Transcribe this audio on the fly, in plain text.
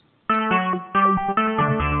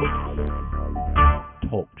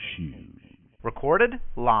recorded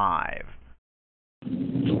live.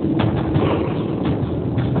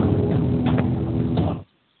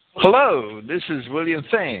 Hello, this is William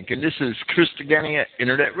Fink, and this is Christogenea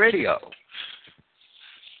Internet Radio.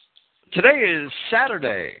 Today is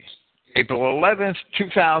Saturday, April 11th,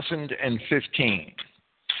 2015.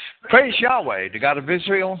 Praise Yahweh, the God of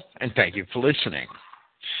Israel, and thank you for listening.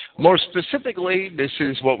 More specifically, this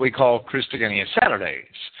is what we call Christogenea Saturdays,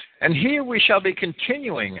 and here we shall be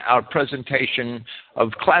continuing our presentation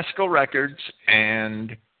of classical records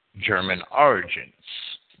and German origins.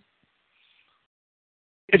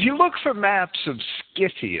 If you look for maps of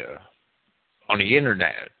Scythia on the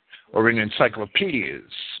internet or in encyclopedias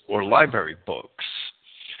or library books,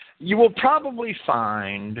 you will probably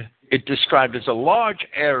find it described as a large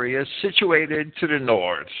area situated to the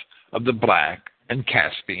north of the Black and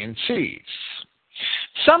Caspian Seas.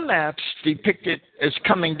 Some maps depict it as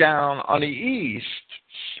coming down on the east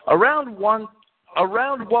around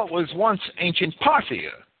what was once ancient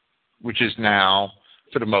Parthia, which is now,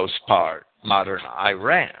 for the most part, modern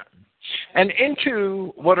Iran, and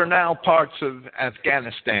into what are now parts of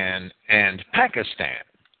Afghanistan and Pakistan.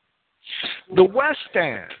 The west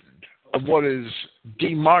end of what is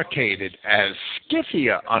demarcated as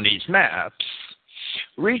Scythia on these maps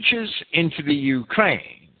reaches into the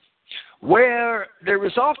Ukraine, where there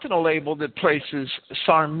is often a label that places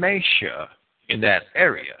Sarmatia in that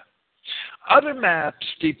area. Other maps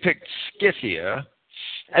depict Scythia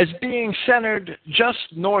as being centered just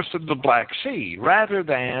north of the Black Sea rather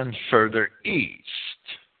than further east.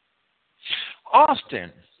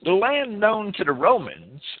 Often, the land known to the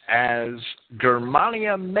Romans as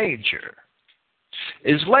Germania Major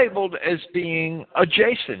is labeled as being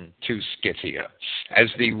adjacent to Scythia, as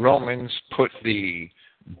the Romans put the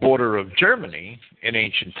border of Germany in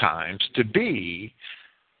ancient times to be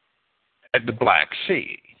at the Black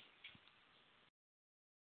Sea.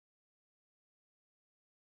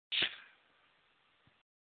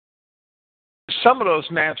 Some of those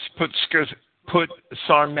maps put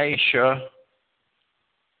Sarmatia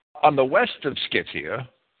on the west of Scythia,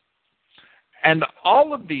 and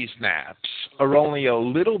all of these maps are only a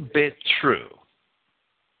little bit true.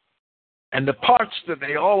 And the parts that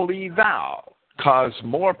they all leave out cause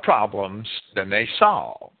more problems than they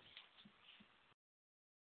solve.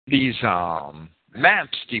 These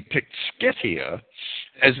maps depict Scythia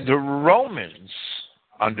as the Romans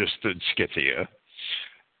understood Scythia.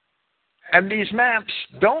 And these maps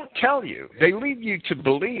don't tell you, they leave you to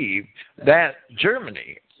believe that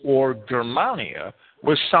Germany or Germania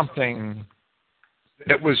was something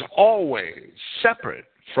that was always separate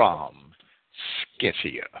from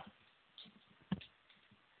Scythia.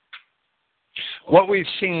 What we've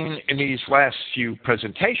seen in these last few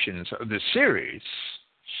presentations of this series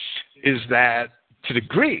is that to the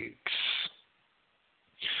Greeks,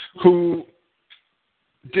 who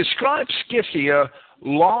described Scythia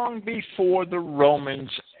long before the Romans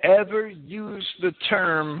ever used the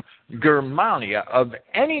term Germania of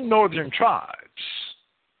any northern tribes,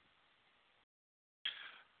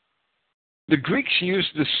 the Greeks used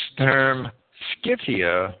this term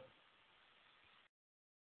Scythia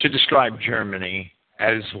to describe Germany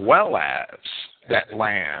as well as that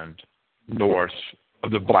land north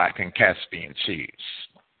of the Black and Caspian Seas.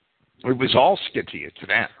 It was all Scythia to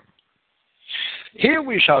them. Here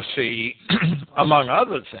we shall see, among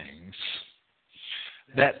other things,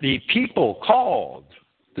 that the people called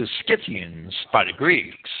the Scythians by the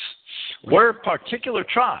Greeks were particular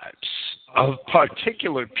tribes of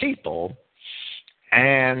particular people,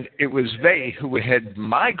 and it was they who had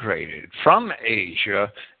migrated from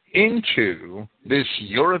Asia into this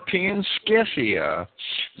European Scythia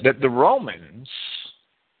that the Romans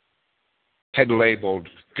had labeled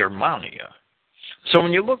Germania. So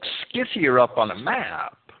when you look Scythia up on a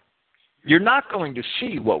map, you're not going to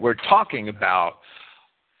see what we're talking about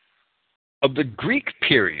of the Greek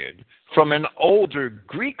period from an older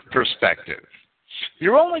Greek perspective.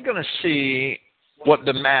 You're only going to see what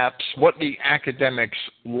the maps, what the academics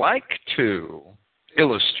like to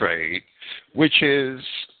illustrate, which is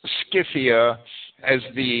Scythia as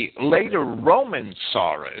the later Romans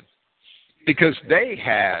saw it, because they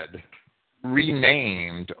had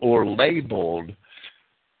renamed or labeled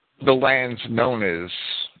the lands known as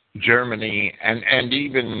Germany and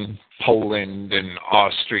even Poland and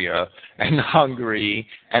Austria and Hungary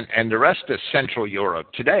and the rest of Central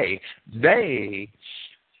Europe today. They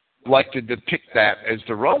like to depict that as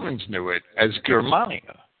the Romans knew it as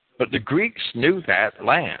Germania. But the Greeks knew that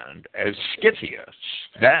land as Scythia.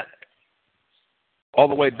 That, all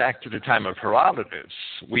the way back to the time of Herodotus,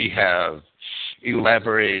 we have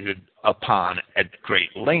elaborated upon at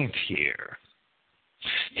great length here.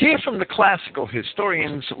 Here from the classical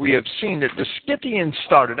historians, we have seen that the Scythians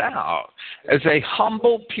started out as a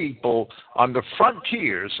humble people on the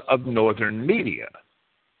frontiers of northern Media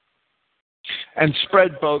and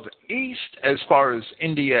spread both east as far as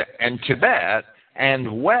India and Tibet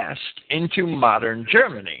and west into modern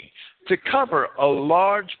Germany to cover a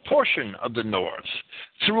large portion of the north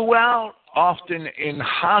throughout often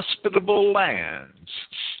inhospitable lands,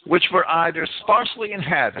 which were either sparsely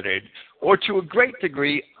inhabited or to a great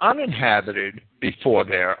degree uninhabited before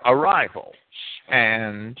their arrival.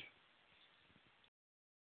 And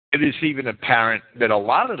it is even apparent that a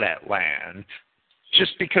lot of that land,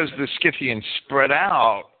 just because the Scythians spread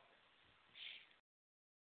out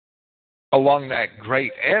along that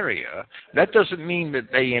great area, that doesn't mean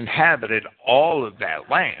that they inhabited all of that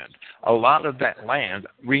land. A lot of that land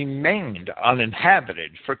remained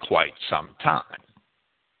uninhabited for quite some time.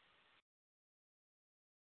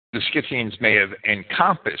 The Scythians may have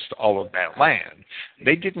encompassed all of that land.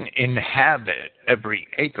 They didn't inhabit every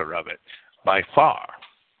acre of it by far.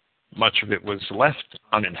 Much of it was left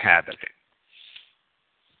uninhabited.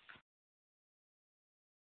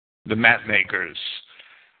 The mapmakers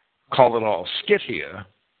call it all Scythia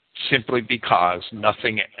simply because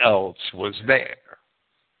nothing else was there.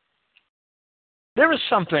 There is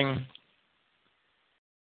something...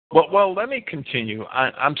 Well, let me continue.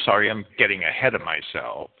 I'm sorry, I'm getting ahead of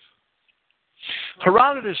myself.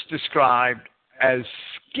 Herodotus described as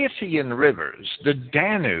Scythian rivers the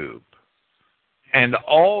Danube and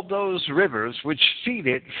all those rivers which feed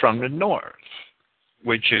it from the north,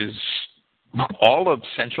 which is all of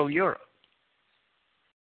Central Europe.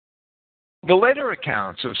 The later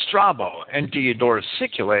accounts of Strabo and Diodorus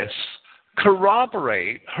Siculus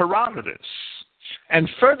corroborate Herodotus. And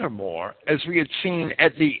furthermore, as we had seen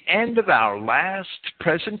at the end of our last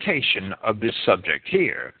presentation of this subject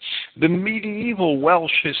here, the medieval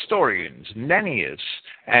Welsh historians Nennius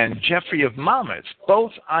and Geoffrey of Monmouth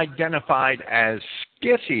both identified as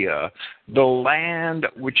Scythia the land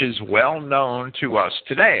which is well known to us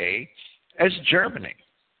today as Germany.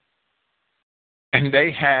 And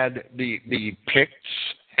they had the Picts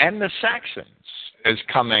and the Saxons as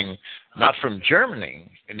coming not from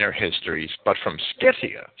Germany in their histories, but from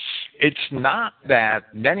Scythia. It's not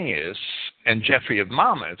that Nennius and Geoffrey of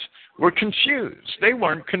Monmouth were confused. They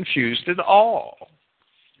weren't confused at all.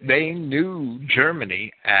 They knew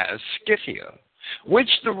Germany as Scythia, which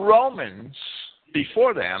the Romans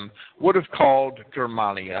before them would have called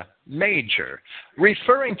Germania Major,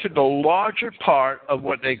 referring to the larger part of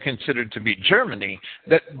what they considered to be Germany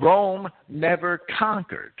that Rome never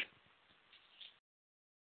conquered.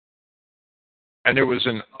 And there was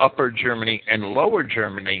an Upper Germany and Lower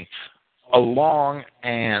Germany along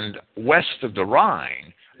and west of the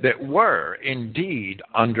Rhine that were indeed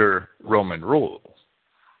under Roman rule.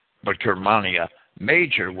 But Germania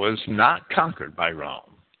Major was not conquered by Rome.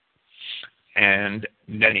 And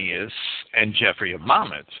Nennius and Geoffrey of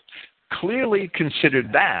Monmouth clearly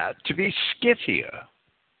considered that to be Scythia.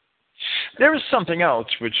 There is something else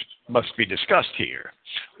which must be discussed here,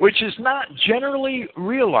 which is not generally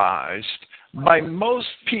realized by most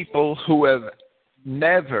people who have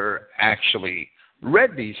never actually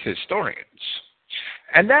read these historians.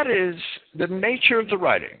 And that is the nature of the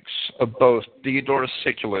writings of both Diodorus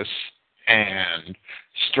Siculus and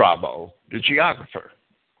Strabo, the geographer.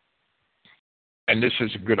 And this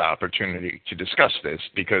is a good opportunity to discuss this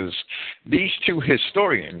because these two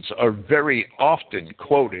historians are very often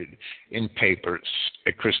quoted in papers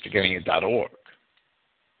at Christogenea.org.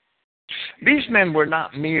 These men were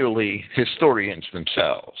not merely historians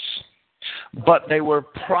themselves, but they were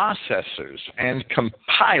processors and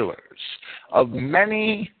compilers of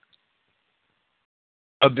many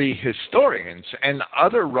of the historians and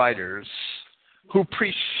other writers who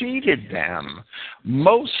preceded them,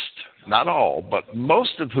 most, not all, but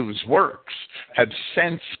most of whose works have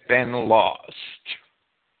since been lost.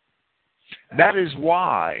 That is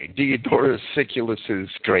why Diodorus Siculus's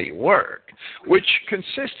great work, which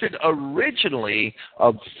consisted originally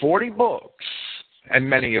of 40 books, and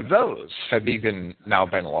many of those have even now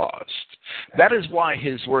been lost. That is why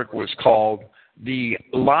his work was called the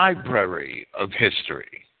Library of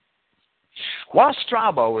History. While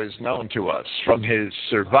Strabo is known to us from his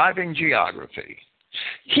surviving geography,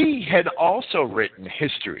 he had also written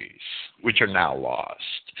histories, which are now lost.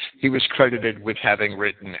 He was credited with having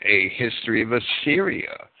written a history of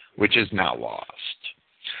Assyria, which is now lost.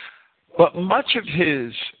 But much of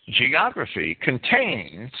his geography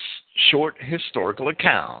contains short historical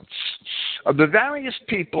accounts of the various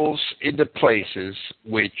peoples in the places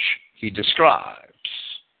which he describes.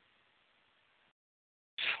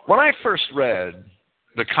 When I first read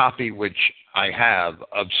the copy which I have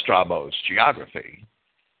of Strabo's geography,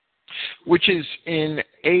 which is in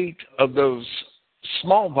 8 of those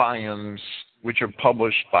small volumes which are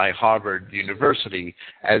published by Harvard University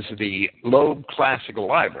as the Loeb Classical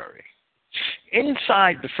Library.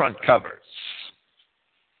 Inside the front covers,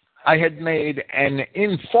 I had made an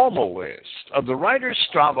informal list of the writers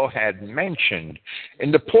Strabo had mentioned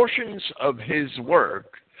in the portions of his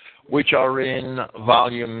work which are in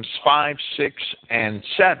volumes 5, 6, and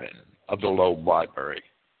 7 of the Loeb Library.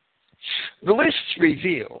 The lists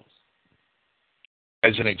reveal,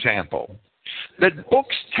 as an example, that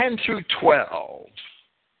books 10 through 12,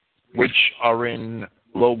 which are in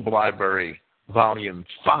Loeb Library volume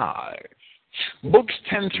 5, books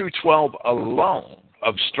 10 through 12 alone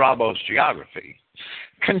of Strabo's geography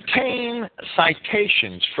contain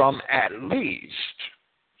citations from at least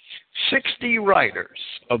 60 writers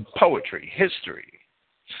of poetry, history,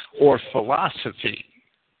 or philosophy,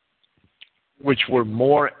 which were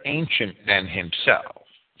more ancient than himself.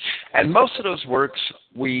 And most of those works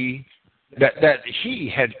that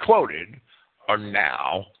he had quoted are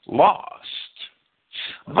now lost.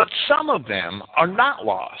 But some of them are not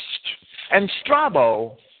lost. And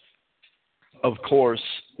Strabo, of course,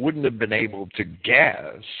 wouldn't have been able to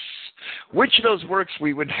guess which of those works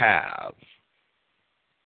we would have,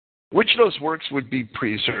 which of those works would be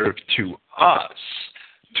preserved to us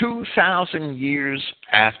 2,000 years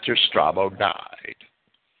after Strabo died.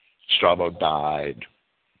 Strabo died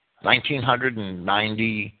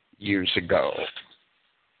 1,990 years ago.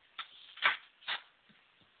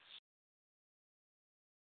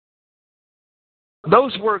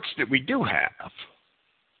 Those works that we do have,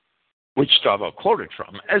 which Strabo quoted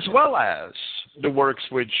from, as well as the works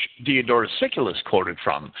which Diodorus Siculus quoted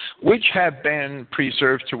from, which have been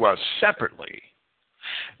preserved to us separately,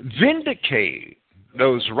 vindicate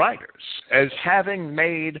those writers as having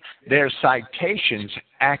made their citations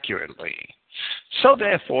accurately. So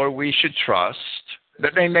therefore, we should trust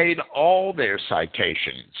that they made all their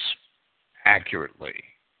citations accurately.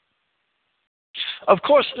 Of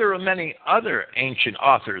course, there are many other ancient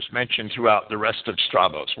authors mentioned throughout the rest of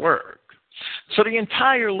Strabo's work. So the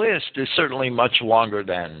entire list is certainly much longer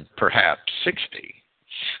than perhaps 60.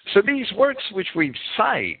 So these works which we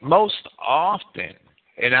cite most often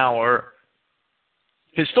in our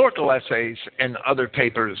historical essays and other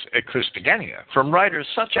papers at Christogenea from writers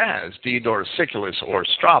such as Diodorus Siculus or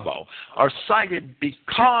Strabo are cited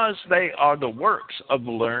because they are the works of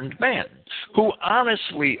learned men who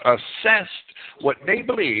honestly assessed what they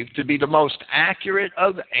believed to be the most accurate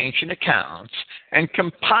of ancient accounts and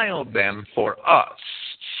compiled them for us.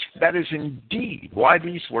 That is indeed why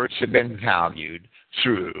these works have been valued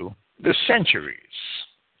through the centuries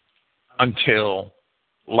until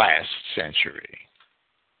last century.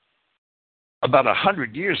 About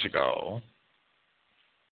 100 years ago,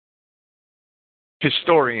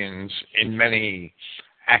 historians in many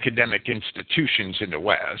academic institutions in the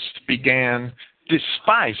West began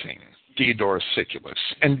despising Diodorus Siculus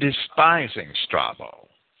and despising Strabo.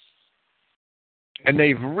 And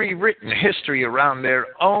they've rewritten history around their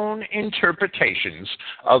own interpretations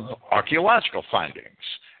of archaeological findings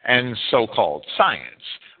and so-called science,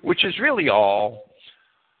 which is really all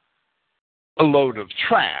a load of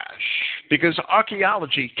trash, because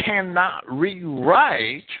archaeology cannot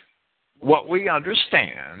rewrite what we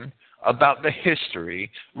understand about the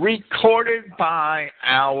history recorded by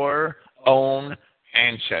our own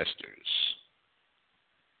ancestors,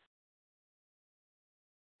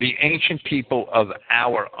 the ancient people of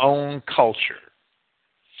our own culture.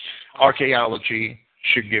 Archaeology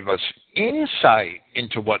should give us insight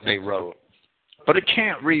into what they wrote, but it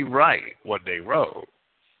can't rewrite what they wrote.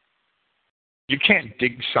 You can't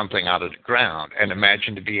dig something out of the ground and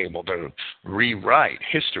imagine to be able to rewrite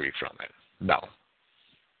history from it. No,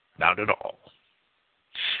 not at all.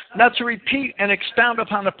 Now, to repeat and expound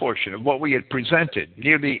upon a portion of what we had presented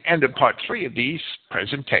near the end of part 3 of these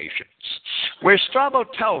presentations, where Strabo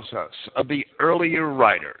tells us of the earlier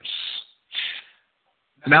writers.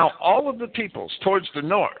 Now, all of the peoples towards the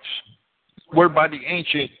north were by the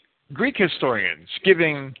ancient Greek historians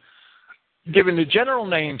given the general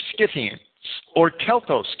name Scythians or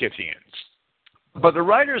Celto-Scythians, but the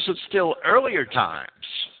writers of still earlier times,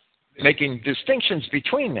 making distinctions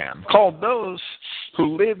between them, called those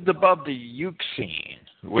who lived above the Euxine,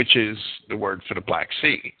 which is the word for the Black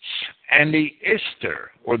Sea, and the Ister,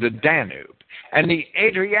 or the Danube, and the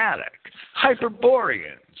Adriatic,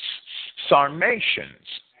 Hyperboreans, Sarmatians,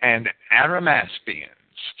 and Arimaspians.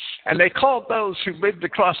 And they called those who lived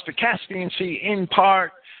across the Caspian Sea in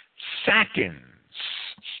part Saccans,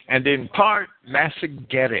 and in part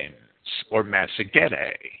Massagetians. or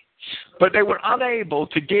Massagetae, but they were unable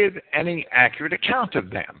to give any accurate account of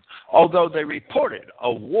them, although they reported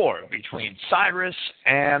a war between Cyrus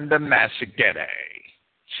and the Massagetae.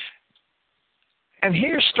 And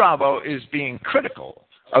here Strabo is being critical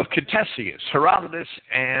of Ctesias, Herodotus,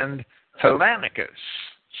 and Hellanicus.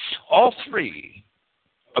 All three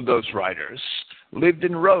of those writers lived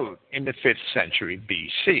and wrote in the 5th century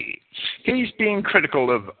BC. He's being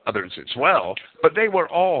critical of others as well, but they were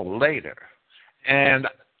all later. And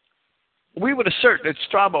we would assert that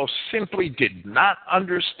Strabo simply did not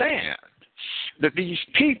understand that these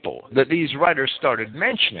people that these writers started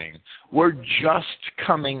mentioning were just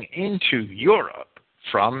coming into Europe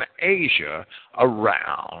from Asia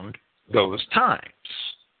around those times.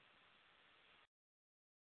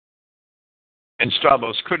 And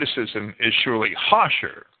Strabo's criticism is surely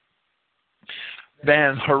harsher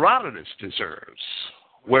than Herodotus deserves,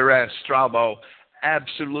 whereas Strabo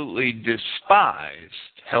absolutely despised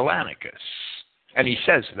Hellanicus. And he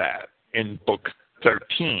says that in Book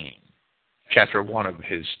 13, Chapter 1 of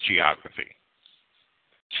his Geography.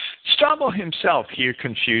 Strabo himself here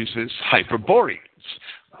confuses Hyperboreans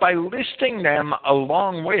by listing them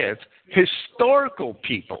along with historical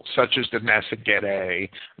people such as the Massagetae,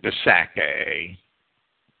 the Sacae.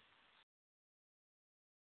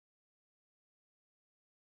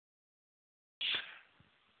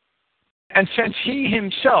 And since he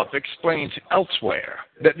himself explains elsewhere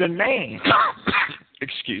that the name,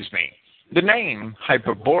 the name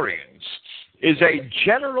Hyperboreans is a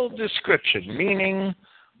general description meaning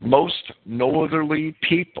most northerly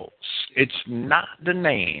peoples. It's not the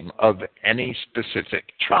name of any specific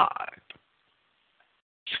tribe.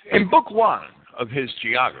 In Book 1 of his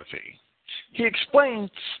Geography, he explains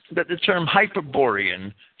that the term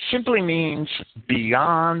Hyperborean simply means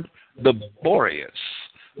beyond the Boreas.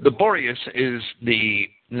 The Boreas is the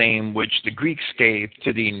name which the Greeks gave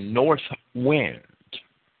to the north wind.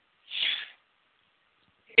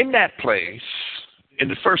 In that place, in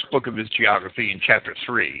the first book of his Geography, in chapter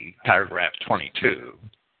 3, paragraph 22,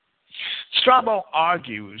 Strabo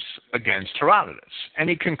argues against Herodotus, and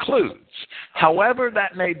he concludes, however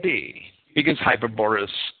that may be, because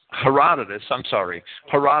Herodotus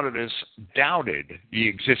doubted the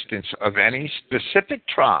existence of any specific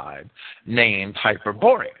tribe named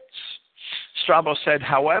Hyperboreans. Strabo said,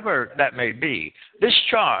 however that may be, this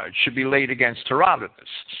charge should be laid against Herodotus,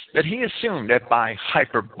 that he assumed that by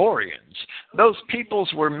Hyperboreans, those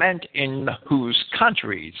peoples were meant in whose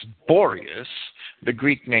countries Boreas, the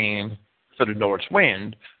Greek name for the north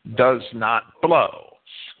wind, does not blow.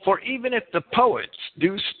 For even if the poets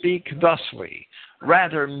do speak thusly,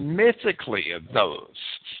 rather mythically of those,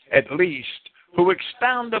 at least, who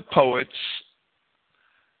expound the poets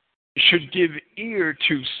should give ear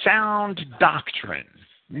to sound doctrine,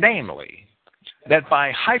 namely, that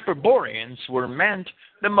by Hyperboreans were meant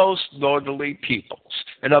the most northerly peoples.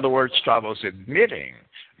 In other words, Strabo's admitting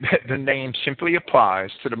that the name simply applies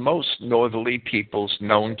to the most northerly peoples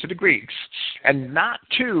known to the Greeks and not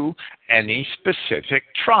to any specific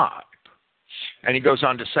tribe. And he goes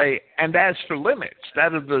on to say, and as for limits,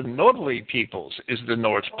 that of the northerly peoples is the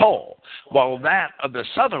North Pole, while that of the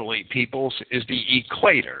southerly peoples is the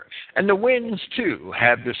equator. And the winds, too,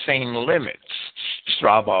 have the same limits.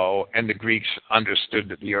 Strabo and the Greeks understood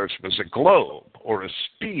that the earth was a globe or a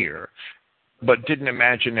sphere, but didn't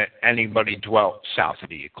imagine that anybody dwelt south of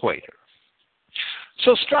the equator.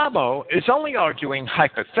 So Strabo is only arguing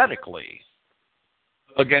hypothetically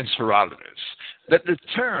against Herodotus that the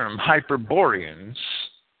term Hyperboreans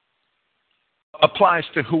applies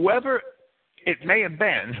to whoever it may have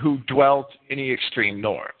been who dwelt in the extreme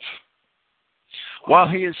north. While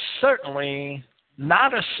he is certainly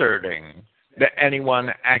not asserting that anyone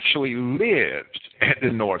actually lived at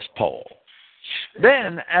the North Pole.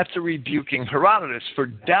 Then, after rebuking Herodotus for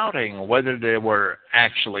doubting whether there were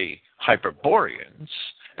actually Hyperboreans,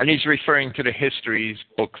 and he's referring to the Histories,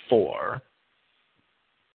 Book 4,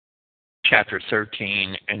 Chapter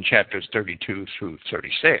 13 and chapters 32 through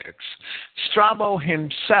 36, Strabo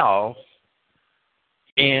himself,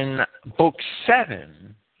 in Book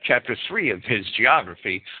 7, Chapter 3 of his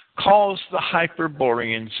Geography, calls the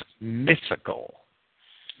Hyperboreans mythical,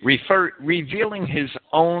 revealing his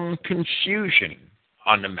own confusion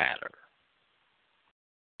on the matter.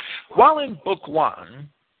 While in Book 1,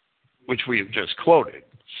 which we have just quoted,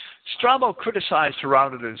 Strabo criticized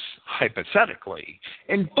Herodotus hypothetically.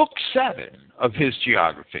 In Book 7 of his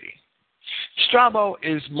Geography, Strabo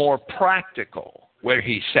is more practical, where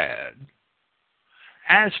he said,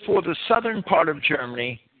 as for the southern part of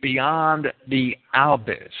Germany beyond the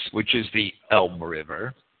Albis, which is the Elbe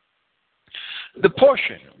River, The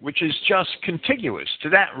portion which is just contiguous to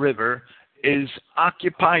that river is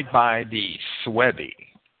occupied by the Suebi.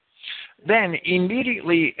 Then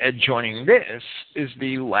immediately adjoining this is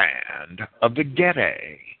the land of the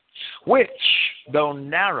Getae, which, though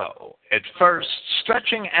narrow at first,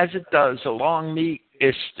 stretching as it does along the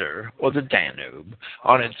Ister, or the Danube,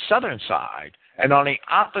 on its southern side, and on the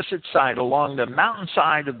opposite side along the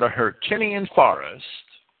mountainside of the Hercynian forest,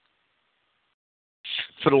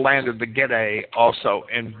 for the land of the Getae also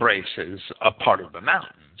embraces a part of the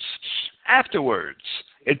mountains. Afterwards,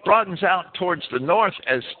 it broadens out towards the north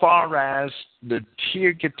as far as the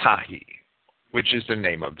Tirgitahi, which is the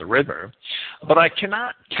name of the river, but I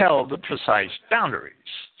cannot tell the precise boundaries.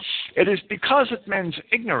 It is because of men's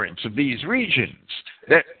ignorance of these regions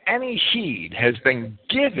that any heed has been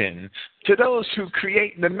given to those who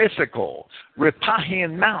create the mythical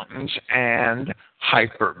Riparian mountains and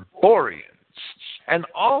Hyperboreans, and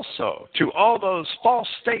also to all those false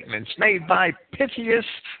statements made by Pythias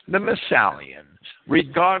the Massalian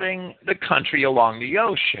regarding the country along the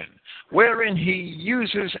ocean, wherein he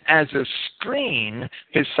uses as a screen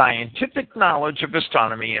his scientific knowledge of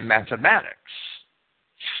astronomy and mathematics.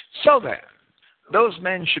 So then, those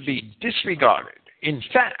men should be disregarded. In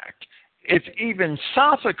fact, if even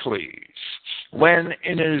Sophocles, when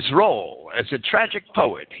in his role as a tragic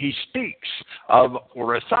poet he speaks of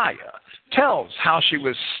Orithyia, tells how she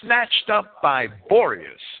was snatched up by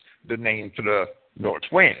Boreas, the name for the north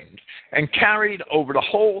wind, and carried over the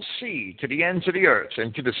whole sea to the ends of the earth,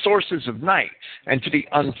 and to the sources of night, and to the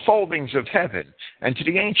unfoldings of heaven, and to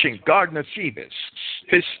the ancient garden of Phoebus,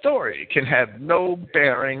 his story can have no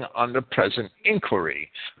bearing on the present inquiry,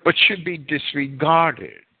 but should be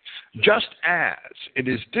disregarded, just as it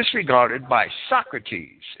is disregarded by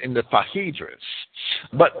Socrates in the Phaedrus.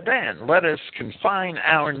 But then let us confine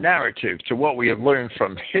our narrative to what we have learned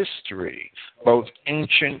from history, both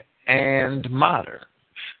ancient and modern.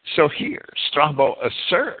 So here, Strabo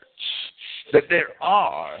asserts that there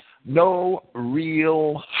are no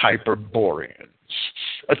real Hyperboreans,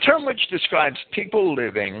 a term which describes people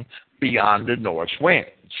living beyond the north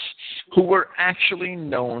winds, who were actually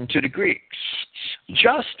known to the Greeks,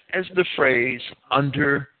 just as the phrase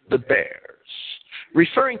under the bears,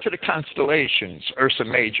 referring to the constellations Ursa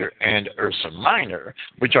Major and Ursa Minor,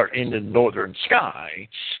 which are in the northern sky,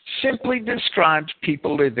 simply describes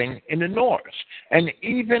people living in the north and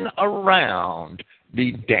even around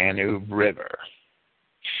the Danube River.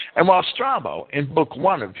 And while Strabo, in Book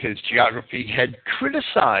 1 of his geography, had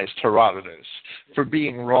criticized Herodotus for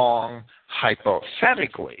being wrong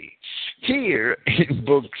hypothetically, here in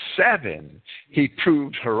Book 7, he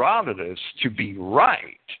proved Herodotus to be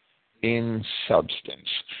right in substance.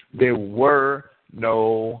 There were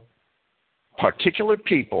no particular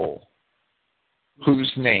people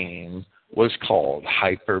whose name was called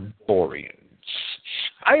Hyperboreans.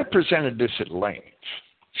 I have presented this at length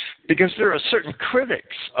because there are certain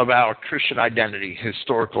critics of our Christian identity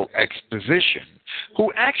historical exposition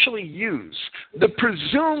who actually use the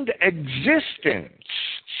presumed existence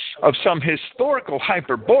of some historical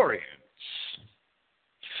Hyperboreans,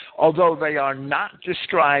 although they are not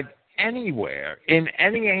described anywhere in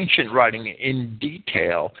any ancient writing in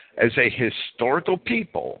detail as a historical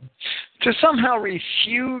people, to somehow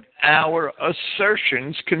refute our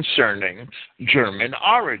assertions concerning German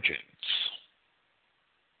origins.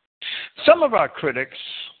 Some of our critics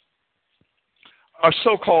are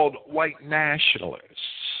so-called white nationalists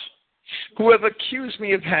who have accused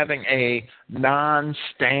me of having a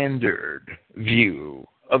non-standard view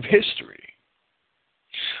of history.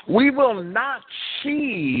 We will not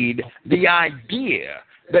cede the idea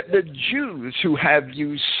that the Jews who have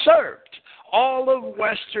usurped all of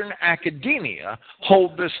Western academia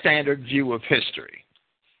hold the standard view of history.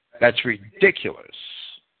 That's ridiculous.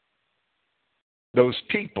 Those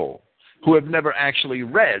people who have never actually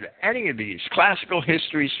read any of these classical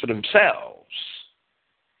histories for themselves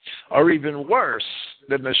are even worse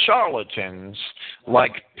than the charlatans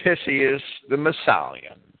like Pythias the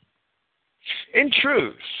Massalian. In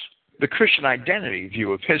truth, the Christian identity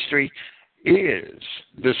view of history is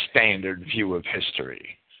the standard view of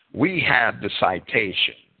history. We have the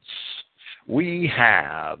citations. We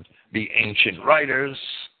have the ancient writers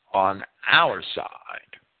on our side.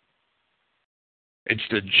 It's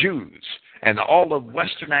the Jews and all of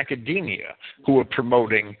Western academia who are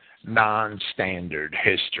promoting non-standard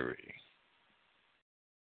history.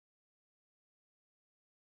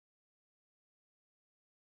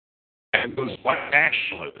 And those white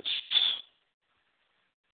nationalists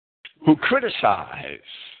who criticize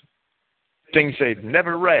things they've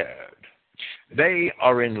never read, they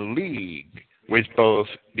are in league with both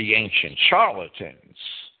the ancient charlatans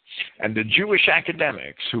and the Jewish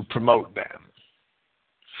academics who promote them.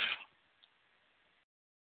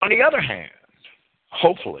 On the other hand,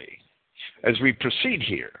 hopefully, as we proceed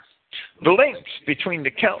here, the links between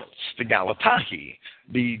the Celts, the Galatae,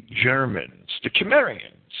 the Germans, the Cimmerians,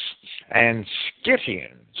 and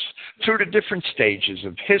Scythians through the different stages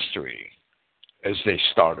of history as they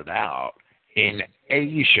started out in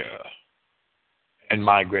Asia and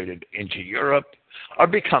migrated into Europe are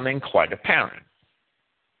becoming quite apparent.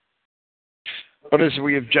 But as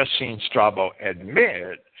we have just seen Strabo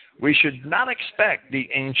admit, we should not expect the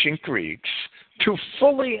ancient Greeks to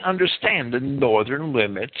fully understand the northern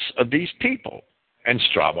limits of these people, and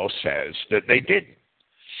Strabo says that they didn't.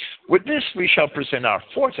 With this, we shall present our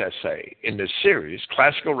fourth essay in this series,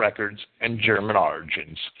 Classical Records and German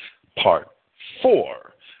Origins, Part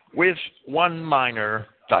 4, with one minor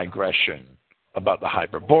digression about the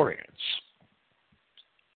Hyperboreans.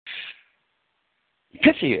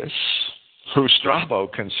 Pythius, who Strabo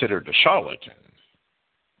considered a charlatan,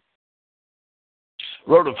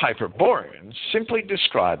 wrote of Hyperboreans simply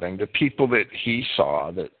describing the people that he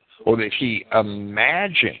saw that he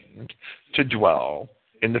imagined to dwell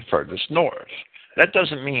in the furthest north. That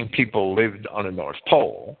doesn't mean people lived on the North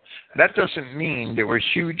Pole. That doesn't mean there were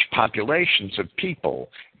huge populations of people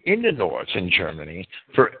in the north in Germany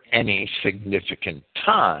for any significant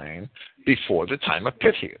time before the time of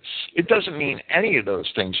Pythius. It doesn't mean any of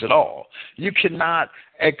those things at all. You cannot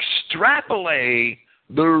extrapolate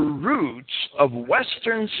the roots of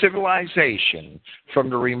Western civilization from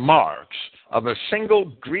the remarks of a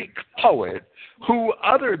single Greek poet who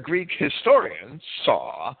other Greek historians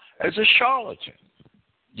saw as a charlatan.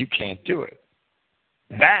 You can't do it.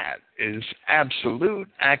 That is absolute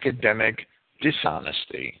academic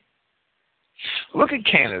dishonesty. Look at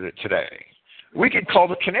Canada today. We could call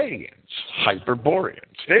the Canadians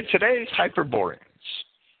Hyperboreans. They're today's Hyperboreans.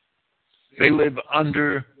 They live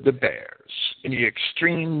under the Bears in the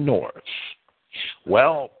extreme north.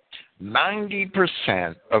 Well,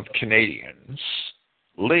 90% of Canadians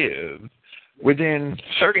live within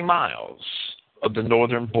 30 miles of the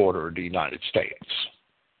northern border of the United States.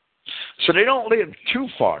 So they don't live too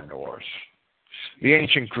far north. The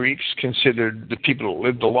ancient Greeks considered the people who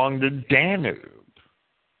lived along the Danube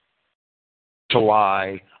to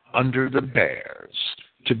lie under the Bears,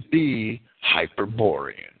 to be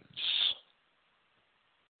Hyperboreans.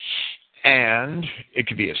 And it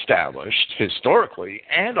could be established historically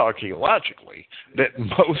and archaeologically that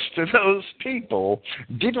most of those people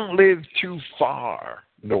didn't live too far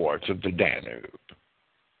north of the Danube.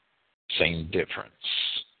 Same difference.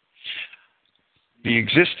 The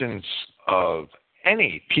existence of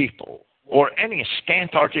any people or any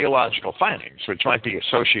scant archaeological findings which might be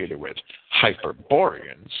associated with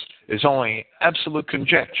Hyperboreans is only absolute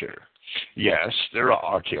conjecture. Yes, there are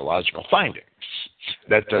archaeological findings.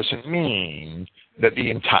 That doesn't mean that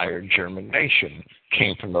the entire German nation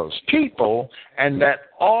came from those people and that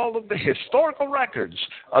all of the historical records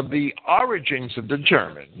of the origins of the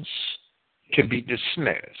Germans can be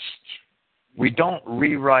dismissed. We don't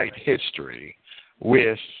rewrite history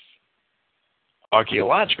with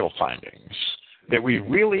archaeological findings that we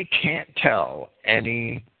really can't tell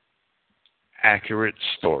any accurate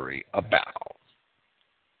story about.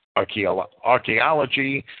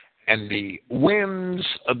 Archaeology and the whims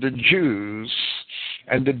of the Jews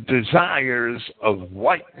and the desires of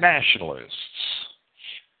white nationalists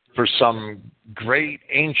for some great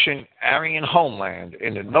ancient Aryan homeland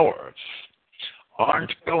in the north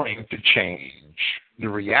aren't going to change the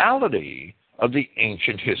reality of the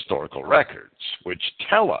ancient historical records, which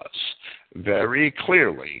tell us very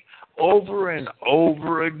clearly over and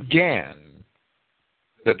over again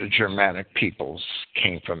that the Germanic peoples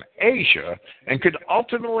came from Asia and could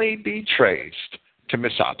ultimately be traced to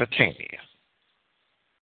Mesopotamia.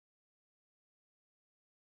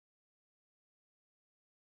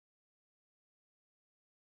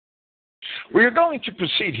 We are going to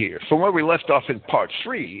proceed here from where we left off in part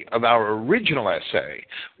 3 of our original essay,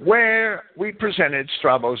 where we presented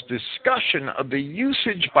Strabo's discussion of the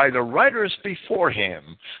usage by the writers before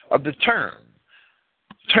him of the terms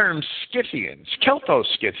Scythians,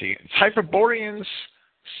 Celto-Scythians, Hyperboreans,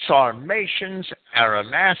 Sarmatians,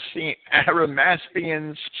 Arimaspians,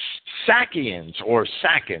 Sakians or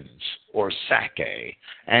Sake,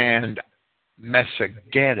 and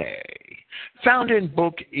Mesagere, found in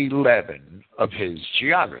Book 11 of his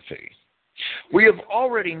Geography. We have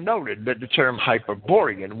already noted that the term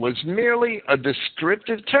Hyperborean was merely a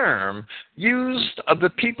descriptive term used of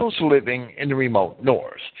the peoples living in the remote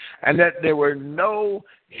north, and that there were no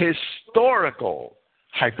historical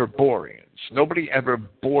Hyperboreans. Nobody ever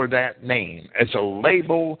bore that name as a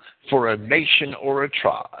label for a nation or a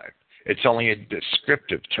tribe. It's only a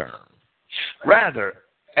descriptive term. Rather,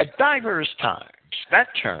 at diverse times, that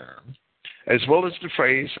term, as well as the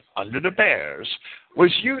phrase under the bears,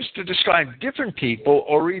 was used to describe different people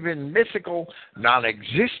or even mythical,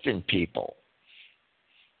 non-existent people.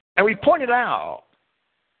 And we pointed out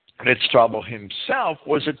that Strabo himself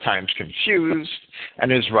was at times confused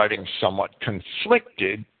and his writing somewhat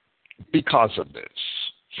conflicted because of this.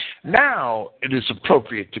 Now it is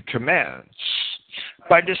appropriate to commence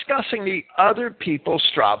by discussing the other people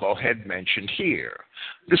Strabo had mentioned here,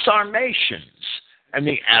 the Sarmatians and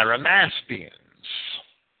the Arimaspians,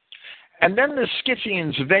 and then the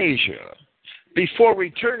Scythians of Asia, before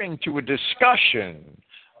returning to a discussion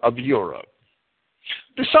of Europe.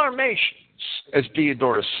 The Sarmatians, as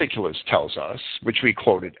Diodorus Siculus tells us, which we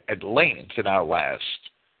quoted at length in our last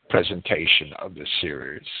presentation of this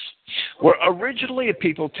series, were originally a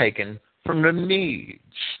people taken from the Medes,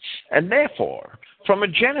 and therefore, from a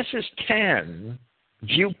Genesis 10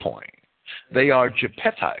 viewpoint, they are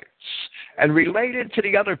Japhethites, and related to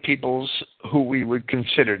the other peoples who we would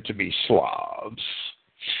consider to be Slavs.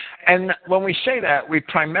 And when we say that, we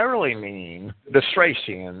primarily mean the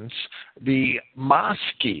Thracians, the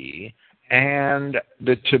Maski, and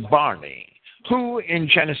the Tibarni, who in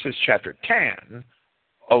Genesis chapter 10,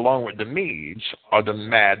 along with the Medes, are the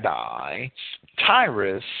Madai,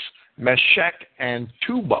 Tyrus, Meshech, and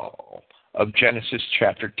Tubal of Genesis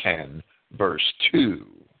chapter 10, verse 2.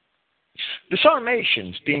 The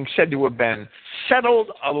Sarmatians being said to have been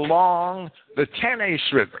settled along the Tanais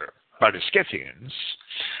River by the Scythians,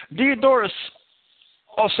 Diodorus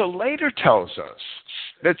also later tells us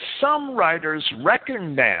that some writers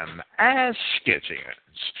reckon them as Scythians.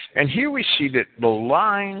 And here we see that the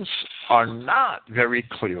lines are not very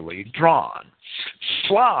clearly drawn.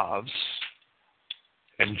 Slavs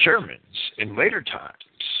and Germans in later times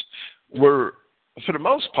were, for the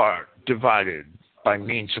most part, divided by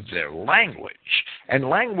means of their language. And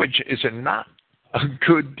language is not a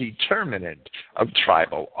good determinant of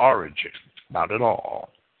tribal origin, not at all.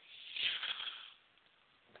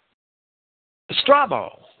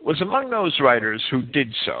 Strabo was among those writers who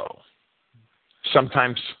did so,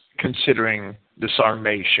 sometimes considering the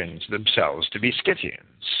Sarmatians themselves to be Scythians,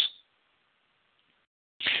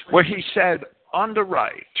 where he said, on the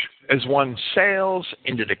right, as one sails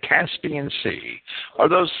into the Caspian Sea, are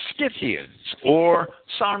those Scythians or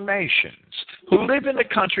Sarmatians who live in a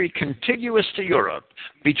country contiguous to Europe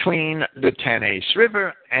between the Tanais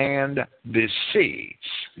River and the sea.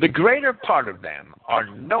 The greater part of them are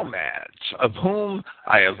nomads, of whom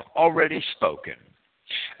I have already spoken.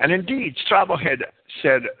 And indeed, Strabo had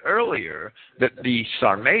said earlier that the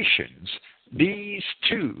Sarmatians, these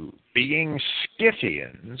two being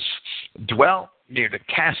Scythians, dwelt near the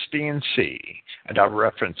Caspian Sea, and our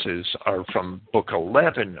references are from Book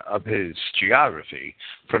 11 of his geography,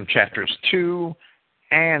 from chapters 2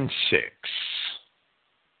 and 6.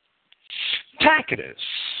 Tacitus,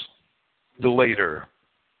 the later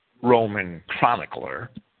Roman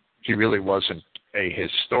chronicler, he really wasn't a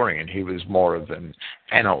historian, he was more of an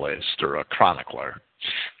annalist or a chronicler.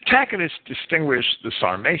 Tacitus distinguished the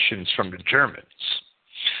Sarmatians from the Germans,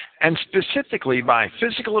 and specifically by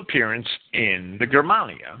physical appearance in the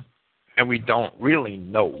Germania. And we don't really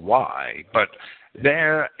know why, but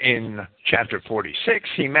there in chapter 46,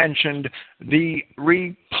 he mentioned the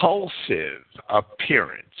repulsive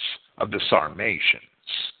appearance of the Sarmatians.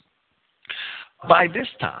 By this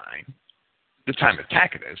time, the time of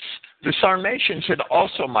Tacitus, the Sarmatians had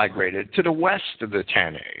also migrated to the west of the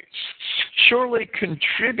Tanais, surely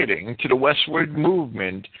contributing to the westward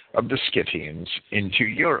movement of the Scythians into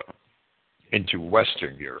Europe, into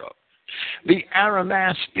Western Europe. The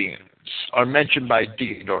Arimaspians are mentioned by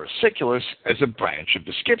Diodorus Siculus as a branch of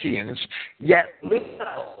the Scythians, yet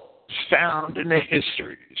little is found in the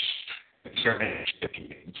histories of the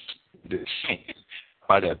Scythians the same.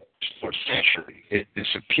 By the 4th century, it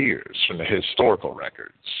disappears from the historical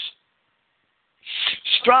records.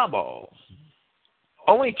 Strabo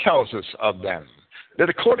only tells us of them that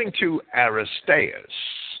according to Aristeas,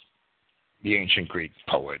 the ancient Greek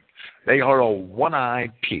poet, they are a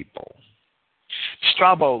one-eyed people.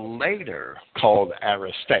 Strabo later called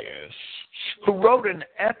Aristeas, who wrote an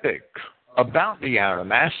epic about the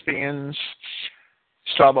Arimaspians,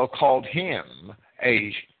 Strabo called him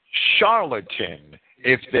a charlatan,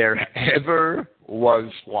 if there ever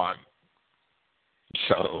was one.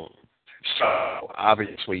 So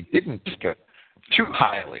obviously didn't think too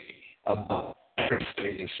highly of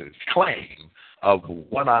Aristeas' claim of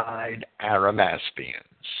one-eyed Arimaspians.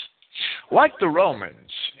 Like the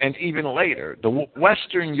Romans, and even later, the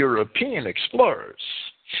Western European explorers,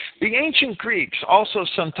 the ancient Greeks also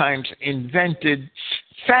sometimes invented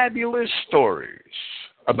fabulous stories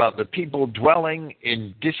about the people dwelling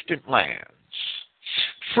in distant lands.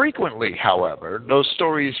 Frequently, however, those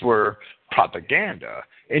stories were propaganda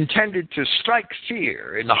intended to strike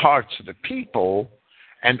fear in the hearts of the people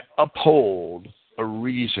and uphold a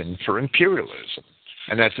reason for imperialism.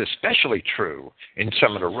 And that's especially true in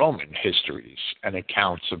some of the Roman histories and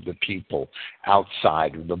accounts of the people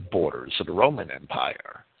outside of the borders of the Roman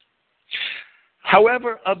Empire.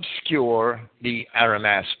 However obscure the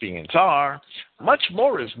Arimaspians are, much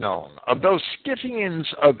more is known of those Scythians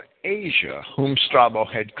of Asia whom Strabo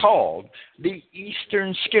had called the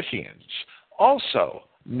Eastern Scythians, also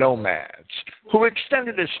nomads, who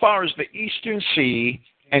extended as far as the Eastern Sea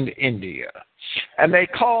and India. And they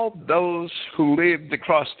called those who lived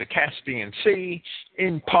across the Caspian Sea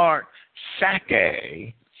in part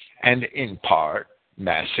Sake and in part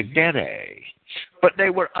Massagetae. But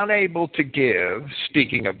they were unable to give,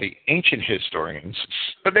 speaking of the ancient historians,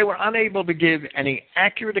 but they were unable to give any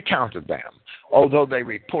accurate account of them, although they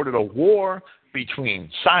reported a war between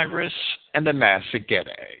Cyrus and the Massagetae.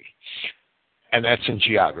 And that's in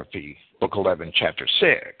Geography, Book 11, Chapter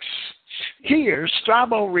 6. Here,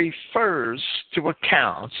 Strabo refers to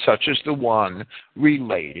accounts such as the one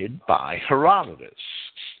related by Herodotus,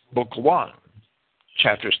 Book 1,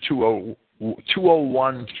 Chapters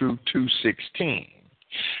 201 through 216.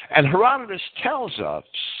 And Herodotus tells us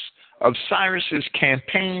of Cyrus's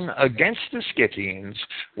campaign against the Scythians,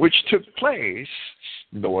 which took place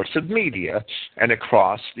north of Media and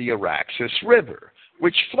across the Araxes River,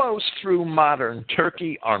 which flows through modern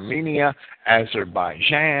Turkey, Armenia,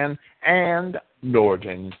 Azerbaijan, and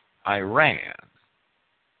northern Iran.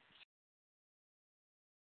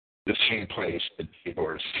 The same place that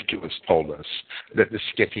Siculus told us that the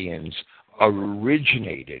Scythians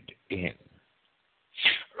originated in.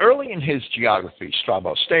 Early in his geography,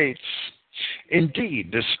 Strabo states,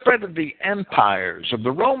 indeed, the spread of the empires of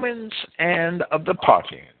the Romans and of the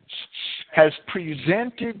Parthians has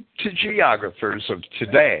presented to geographers of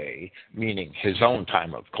today, meaning his own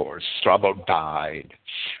time, of course. Strabo died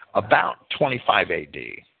about 25 AD.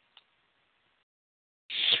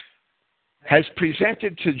 Has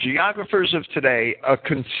presented to geographers of today a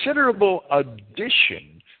considerable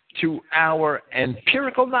addition to our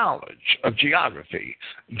empirical knowledge of geography,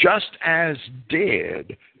 just as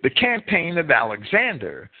did the campaign of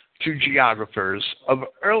Alexander to geographers of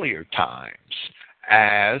earlier times,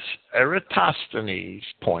 as Eratosthenes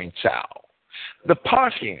points out. The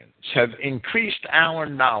Parthians have increased our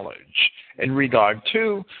knowledge in regard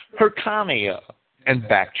to Hyrcania and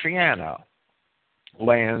Bactriana,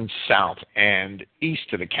 lands south and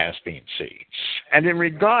east of the Caspian Sea, and in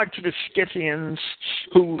regard to the Scythians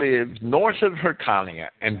who lived north of Hyrcania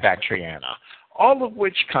and Bactriana, all of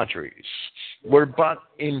which countries were but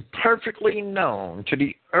imperfectly known to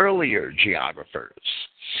the earlier geographers.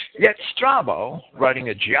 Yet Strabo, writing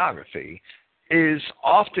a geography, is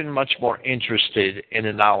often much more interested in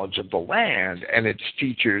a knowledge of the land and its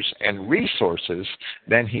features and resources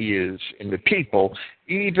than he is in the people,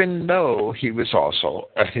 even though he was also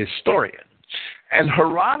a historian. And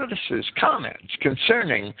Herodotus' comments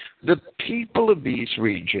concerning the people of these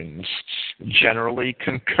regions generally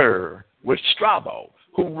concur with Strabo,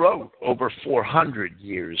 who wrote over 400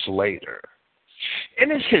 years later. In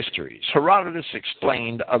his histories, Herodotus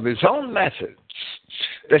explained of his own methods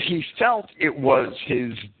that he felt it was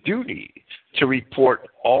his duty to report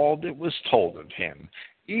all that was told of him,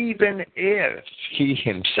 even if he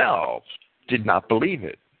himself did not believe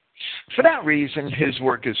it. For that reason, his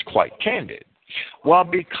work is quite candid, while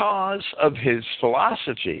because of his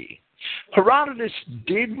philosophy, Herodotus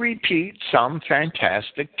did repeat some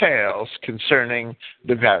fantastic tales concerning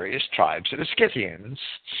the various tribes of the Scythians.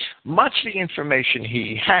 Much of the information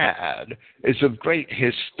he had is of great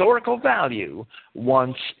historical value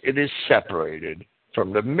once it is separated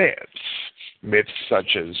from the myths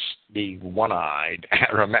such as the one-eyed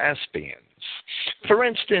Arimaspians. For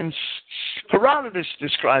instance, Herodotus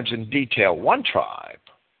describes in detail one tribe,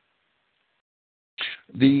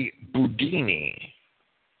 the Budini,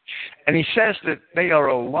 and he says that they are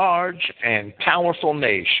a large and powerful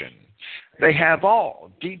nation. They have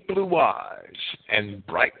all deep blue eyes and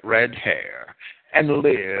bright red hair and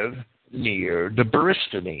live near the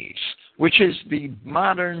Borysthenes, which is the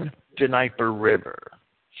modern Dnieper River.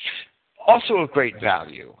 Also of great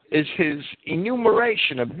value is his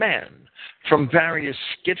enumeration of men from various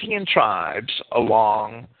Scythian tribes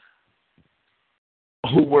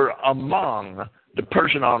who were among the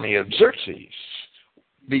Persian army of Xerxes,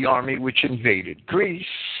 the army which invaded Greece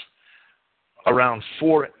around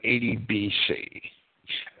 480 BC,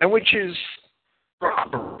 and which is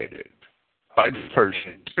corroborated by the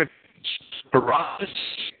Persian scriptures. Herodotus'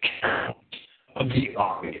 account of the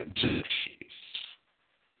army of Xerxes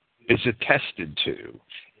is attested to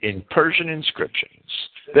in Persian inscriptions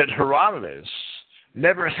that Herodotus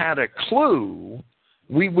never had a clue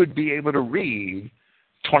we would be able to read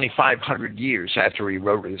 2,500 years after he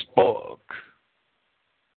wrote his book.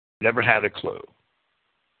 Never had a clue.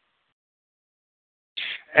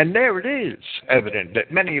 And there it is evident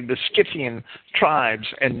that many of the Scythian tribes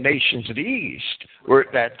and nations of the East were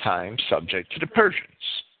at that time subject to the Persians.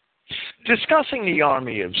 Discussing the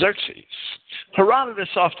army of Xerxes, Herodotus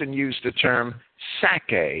often used the term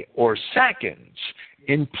Sake or Saccans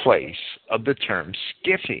in place of the term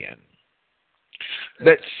Scythian.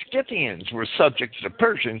 That Scythians were subject to the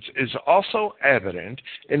Persians is also evident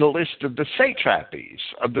in a list of the satrapies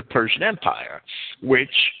of the Persian Empire, which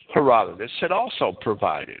Herodotus had also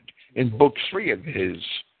provided in Book 3 of his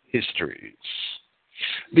histories.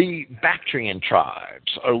 The Bactrian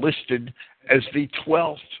tribes are listed as the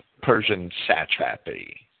 12th Persian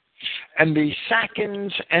satrapy, and the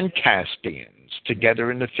Saccans and Caspians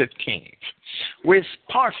together in the 15th, with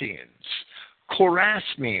Parthians,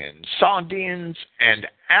 Chorasmians, Sogdians, and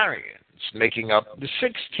Aryans making up the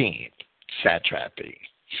 16th satrapy.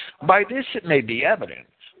 By this it may be evident,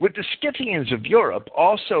 with the Scythians of Europe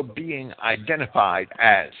also being identified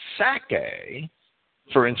as Sake,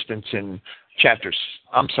 for instance in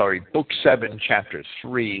Book 7, Chapter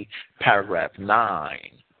 3, Paragraph 9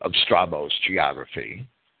 of Strabo's geography,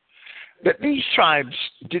 that these tribes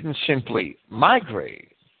didn't simply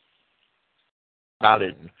migrate,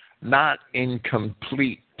 not in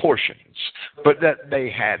complete portions, but that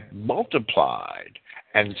they had multiplied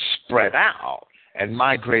and spread out and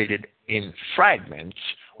migrated in fragments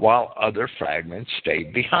while other fragments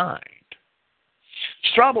stayed behind.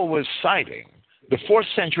 Strabo was citing the 4th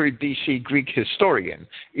century BC Greek historian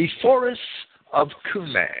Ephorus of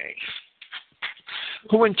Cumae,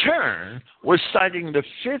 who in turn was citing the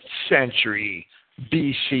 5th century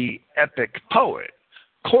BC epic poet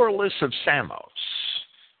Corylus of Samos,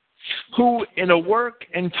 who in a work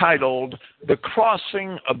entitled The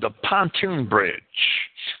Crossing of the Pontoon Bridge,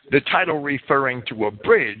 the title referring to a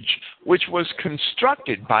bridge which was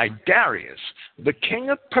constructed by Darius, the king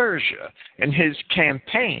of Persia, in his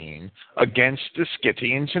campaign against the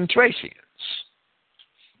Scythians and Thracians.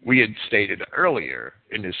 We had stated earlier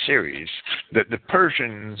in this series that the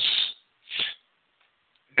Persians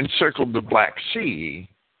encircled the Black Sea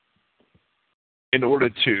in order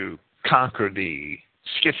to conquer the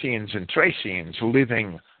Scythians and Thracians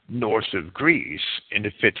living north of Greece in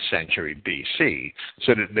the 5th century BC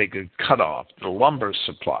so that they could cut off the lumber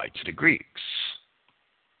supply to the Greeks.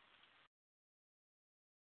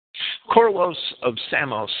 Corylus of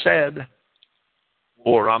Samos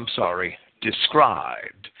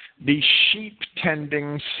described the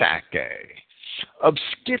sheep-tending Sake of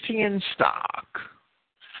Scythian stock,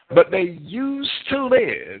 but they used to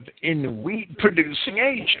live in wheat-producing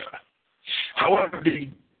Asia. However,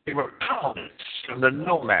 they were colonists from the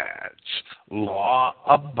nomads,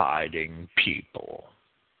 law-abiding people.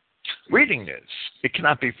 Reading this, it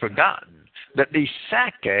cannot be forgotten that the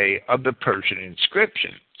Sake of the Persian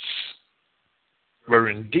inscriptions were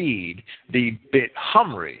indeed the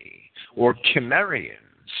Bit-Humri or Cimmerians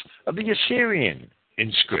of the Assyrian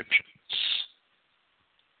inscriptions.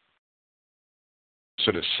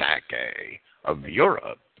 So the Sake of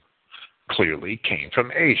Europe clearly came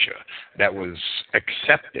from Asia. That was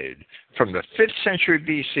accepted from the 5th century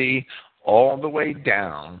BC all the way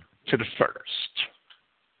down to the 1st.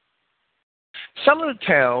 Some of the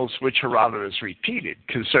tales which Herodotus repeated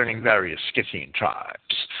concerning various Scythian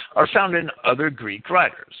tribes are found in other Greek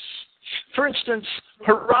writers. For instance,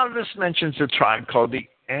 Herodotus mentions a tribe called the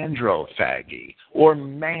Androphagi, or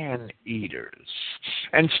man-eaters,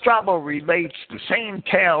 and Strabo relates the same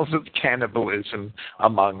tales of cannibalism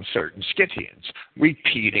among certain Scythians,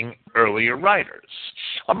 repeating earlier writers.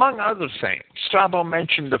 Among other things, Strabo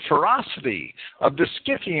mentioned the ferocity of the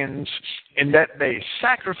Scythians in that they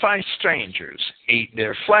sacrificed strangers, ate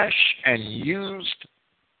their flesh, and used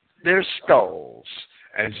their skulls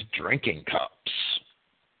as drinking cups.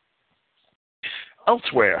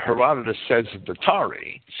 Elsewhere, Herodotus says of the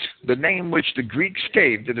Tauri, the name which the Greeks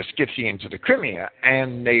gave to the Scythians of the Crimea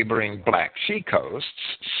and neighboring Black Sea coasts,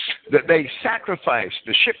 that they sacrificed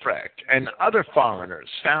the shipwrecked and other foreigners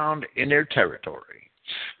found in their territory.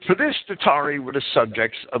 For this, the Tauri were the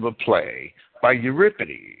subjects of a play by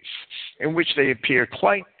Euripides, in which they appear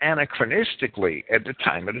quite anachronistically at the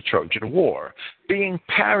time of the Trojan War, being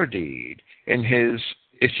parodied in his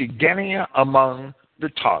Iphigenia among the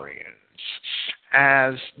Taurians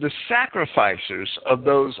as the sacrificers of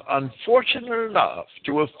those unfortunate enough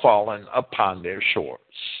to have fallen upon their shores.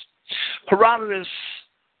 Herodotus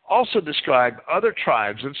also described other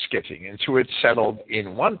tribes of Scythians who had settled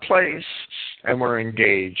in one place and were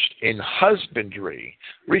engaged in husbandry,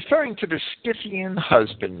 referring to the Scythian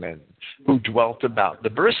husbandmen who dwelt about the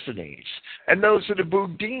Borysthenes, and those of the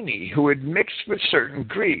Budini who had mixed with certain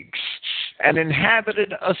Greeks and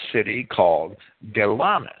inhabited a city called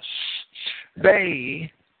Gelanus.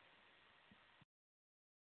 They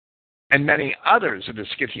and many others of the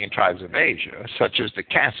Scythian tribes of Asia, such as the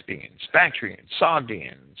Caspians, Bactrians,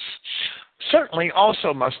 Sogdians, certainly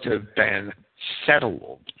also must have been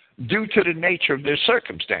settled due to the nature of their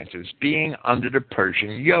circumstances, being under the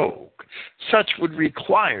Persian yoke. Such would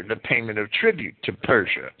require the payment of tribute to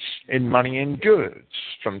Persia in money and goods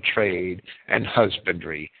from trade and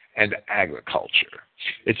husbandry and agriculture.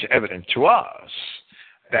 It's evident to us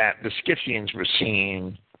that the Scythians were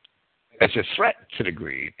seen as a threat to the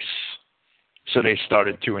Greeks, so they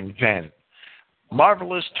started to invent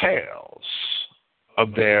marvelous tales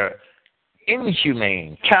of their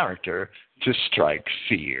inhumane character to strike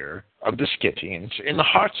fear of the Scythians in the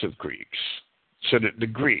hearts of Greeks, so that the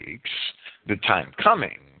Greeks, the time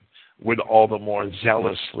coming, would all the more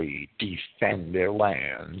zealously defend their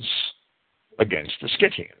lands against the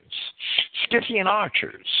Scythians. Scythian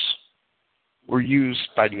archers were used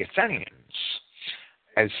by the Athenians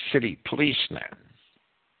as city policemen.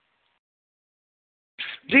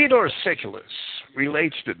 Diodorus Siculus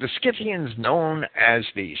relates that the Scythians, known as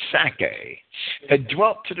the Sacae, had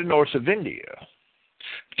dwelt to the north of India.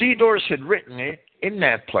 Diodorus had written it in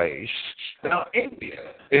that place. Now,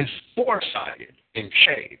 India is four-sided in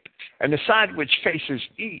shape, and the side which faces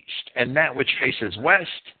east and that which faces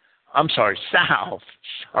south,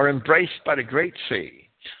 are embraced by the Great Sea,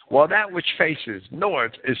 while that which faces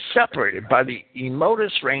north is separated by the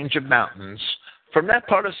Emotus range of mountains from that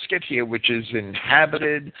part of Scythia which is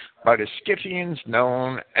inhabited by the Scythians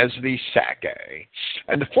known as the Sacae.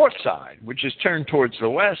 And the fourth side, which is turned towards the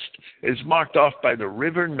west, is marked off by the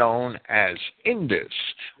river known as Indus,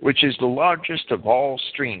 which is the largest of all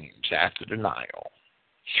streams after the Nile.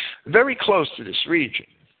 Very close to this region,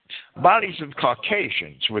 bodies of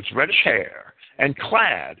Caucasians with reddish hair and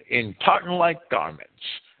clad in tartan-like garments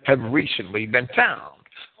have recently been found,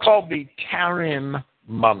 called the Tarim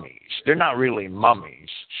mummies. They're not really mummies.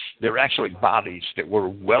 They're actually bodies that were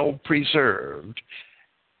well preserved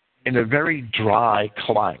in a very dry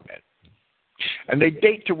climate. And they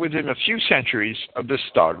date to within a few centuries of the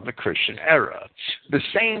start of the Christian era, the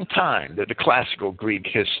same time that the classical Greek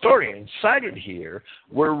historians cited here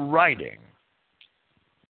were writing.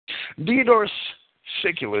 Diodorus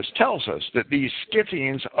Siculus tells us that these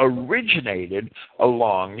Scythians originated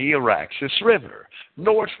along the Araxes River,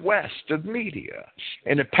 northwest of Media,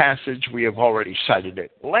 in a passage we have already cited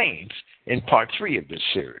at length in part 3 of this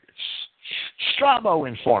series. Strabo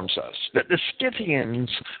informs us that the Scythians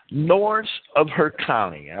north of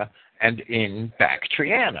Hyrcania and in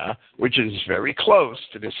Bactriana, which is very close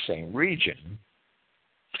to this same region,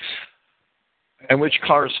 and which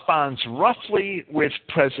corresponds roughly with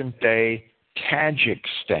present-day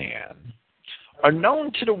Tajikistan, are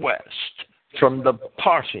known to the west from the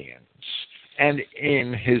Parthians, and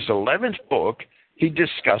in his 11th book he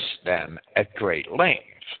discussed them at great length.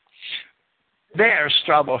 There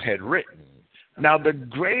Strabo had written, "Now the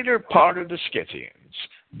greater part of the Scythians,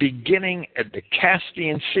 beginning at the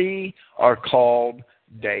Caspian Sea, are called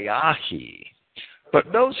Deahi,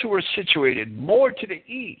 but those who are situated more to the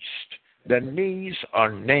east than these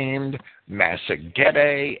are named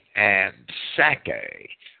Massagetae and Sacae,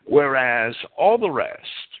 whereas all the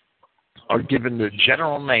rest are given the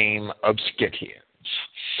general name of Scythians."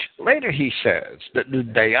 Later he says that the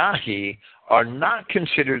Deahi are not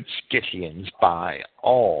considered Scythians by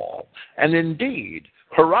all, and indeed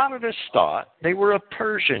Herodotus thought they were a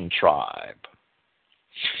Persian tribe.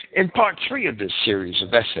 In part 3 of this series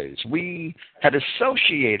of essays, we had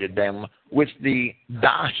associated them with the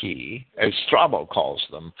Dahi, as Strabo calls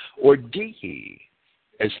them, or Dihi,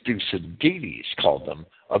 as Thucydides called them,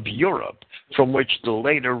 of Europe, from which the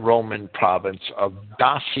later Roman province of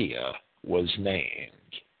Dacia was named.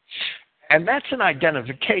 And that's an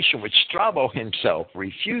identification which Strabo himself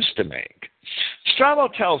refused to make. Strabo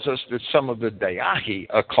tells us that some of the Deahi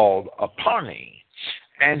are called Aparni,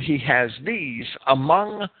 and he has these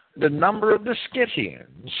among the number of the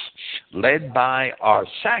Scythians, led by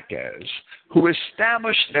Arsaces, who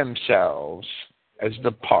established themselves as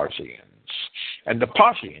the Parthians. And the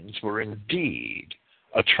Parthians were indeed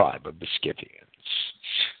a tribe of the Scythians.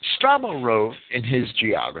 Strabo wrote in his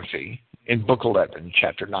geography, in Book 11,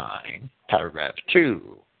 Chapter 9, Paragraph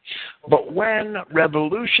 2, but when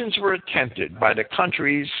revolutions were attempted by the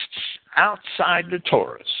countries outside the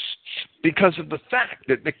Taurus, because of the fact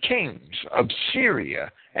that the kings of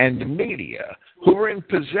Syria and Media, who were in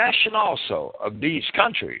possession also of these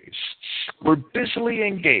countries, were busily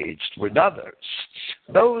engaged with others,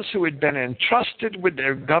 those who had been entrusted with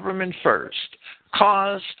their government first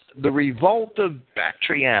caused the revolt of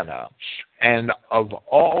Bactriana and of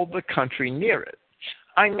all the country near it.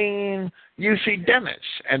 I mean, Euthydemus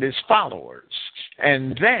and his followers,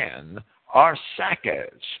 and then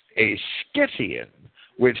Arsaces, a Scythian,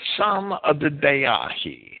 with some of the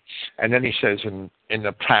Deahi. And then he says in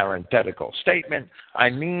the parenthetical statement, I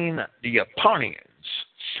mean the Eponians,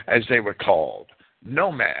 as they were called,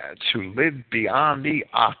 nomads who lived beyond the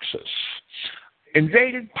Oxus,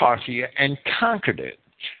 invaded Parthia and conquered it.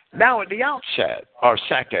 Now, at the outset,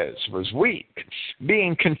 Arsaces was weak,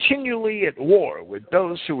 being continually at war with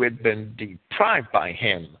those who had been deprived by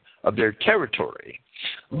him of their territory,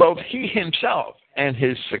 both he himself and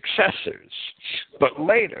his successors. But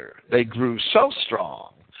later they grew so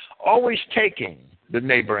strong, always taking the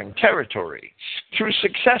neighboring territory through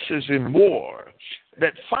successes in war,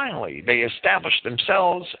 that finally they established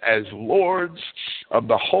themselves as lords of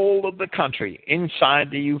the whole of the country inside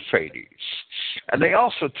the Euphrates. And they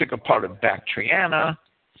also took a part of Bactriana,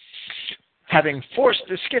 having forced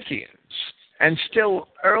the Scythians, and still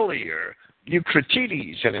earlier,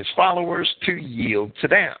 Eucratides and his followers to yield to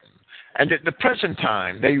them. And at the present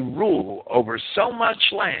time, they rule over so much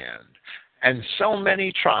land and so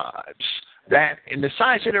many tribes that in the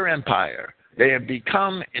size of their empire, they have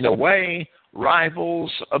become, in a way,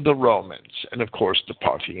 rivals of the Romans, and of course the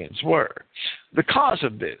Parthians were. The cause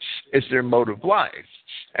of this is their mode of life,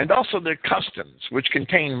 and also their customs, which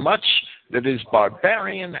contain much that is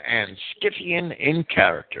barbarian and Scythian in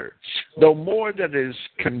character, though more that is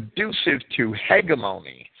conducive to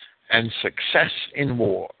hegemony and success in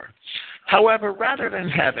war. However, rather than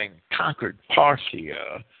having conquered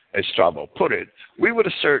Parthia, as Strabo put it, we would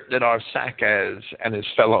assert that Arsaces and his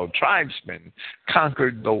fellow tribesmen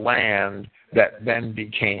conquered the land that then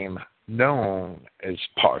became known as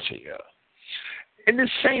Parthia. In this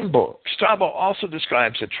same book, Strabo also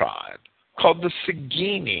describes a tribe called the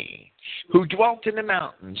Sigini, who dwelt in the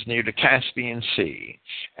mountains near the Caspian Sea,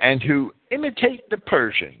 and who imitate the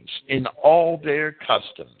Persians in all their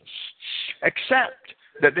customs, except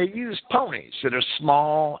that they use ponies that are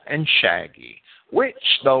small and shaggy, which,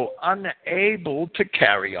 though unable to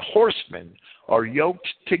carry a horseman, are yoked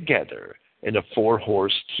together in a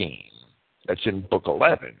 4-horse team. That's in Book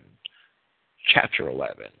 11, Chapter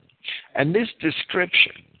 11. And this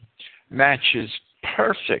description matches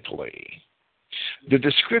perfectly the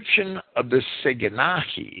description of the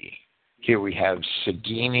Siginahi. Here we have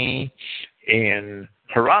Sigini. In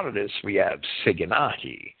Herodotus, we have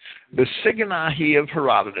Siginahi. The Siginahi of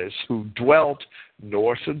Herodotus, who dwelt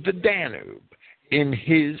north of the Danube in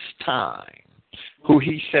his time, who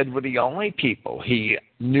he said were the only people he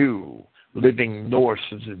knew living north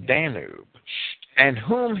of the Danube, and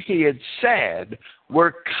whom he had said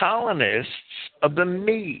were colonists of the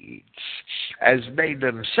Medes, as they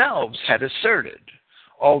themselves had asserted,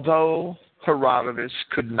 although Herodotus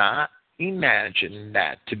could not imagine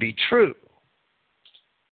that to be true.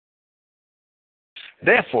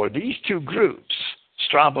 Therefore, these two groups,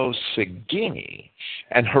 Strabo's Sigini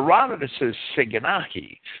and Herodotus'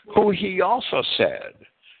 Siginahi, who he also said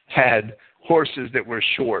had horses that were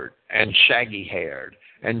short and shaggy-haired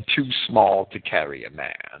and too small to carry a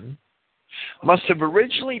man, must have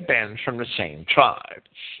originally been from the same tribe,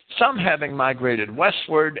 some having migrated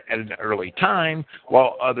westward at an early time,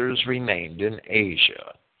 while others remained in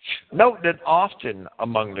Asia. Note that often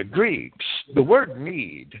among the Greeks, the word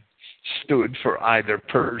Mede stood for either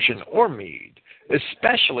Persian or Mede,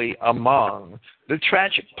 especially among the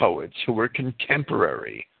tragic poets who were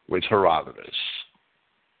contemporary with Herodotus.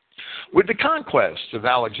 With the conquest of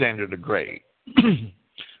Alexander the Great,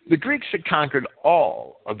 the Greeks had conquered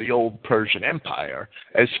all of the old Persian Empire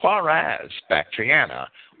as far as Bactriana,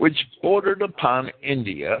 which bordered upon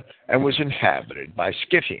India and was inhabited by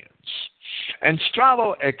Scythians. And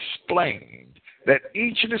Strabo explained that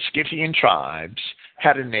each of the Scythian tribes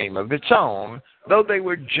had a name of its own, though they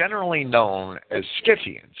were generally known as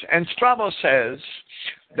Scythians. And Strabo says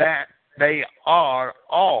that they are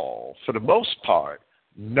all, for the most part,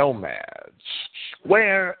 nomads,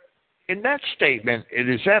 where in that statement it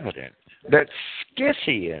is evident that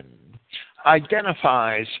Scythian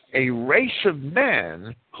identifies a race of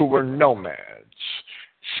men who were nomads.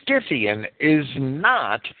 Scythian is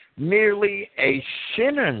not merely a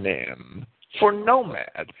synonym for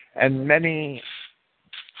nomad, and many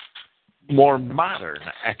more modern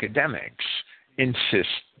academics insist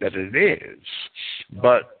that it is.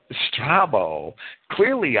 But Strabo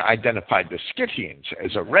clearly identified the Scythians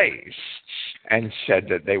as a race and said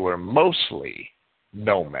that they were mostly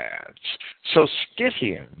nomads. So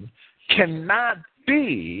Scythian cannot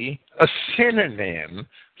be a synonym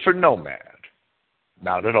for nomad.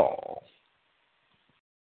 Not at all.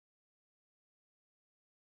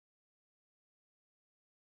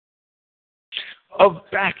 Of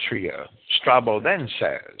Bactria, Strabo then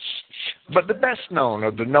says, but the best known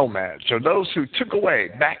of the nomads are those who took away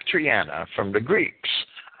Bactriana from the Greeks.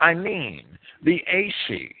 I mean, the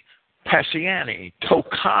Aesi, Passiani,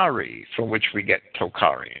 Tokari, from which we get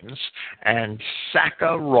Tokarians, and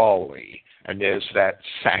Sakaroli, and there's that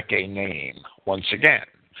Sake name once again,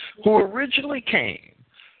 who originally came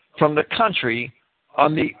from the country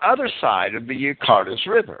on the other side of the Eucrates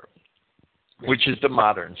River, which is the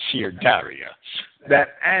modern Sirdaria, that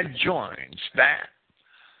adjoins that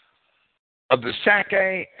of the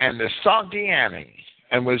Sake and the Sogdiani,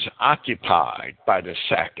 and was occupied by the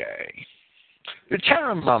Sake. The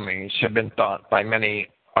Terra mummies have been thought by many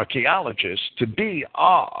archaeologists to be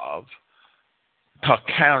of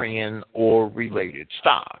Tocharian or related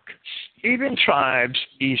stock. Even tribes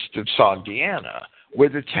east of Sogdiana, where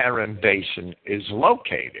the Tarim Basin is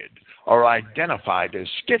located, are identified as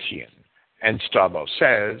Scythian, and Strabo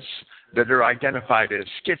says that they're identified as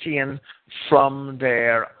Scythian from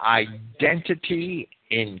their identity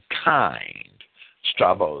in kind.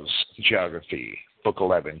 Strabo's Geography, Book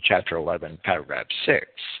 11, Chapter 11, Paragraph 6.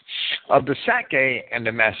 Of the Sake and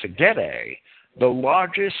the Massagetae, the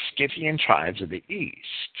largest Scythian tribes of the East,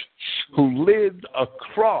 who lived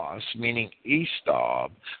across, meaning east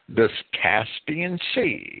of, the Caspian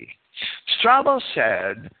Sea. Strabo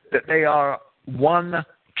said that they are one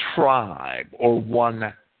tribe or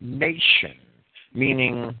one nation,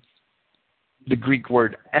 meaning the Greek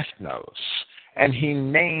word ethnos, and he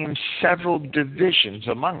named several divisions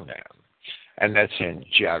among them, and that's in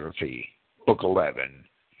Geography, Book 11,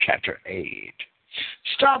 Chapter 8.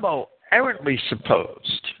 Strabo errantly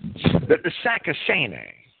supposed that the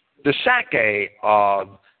Sacasene, the Sake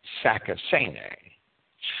of Sacasene,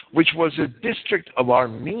 which was a district of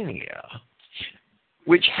Armenia,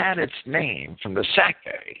 which had its name from the Sake,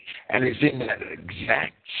 and is in that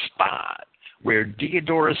exact spot where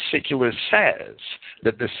Diodorus Siculus says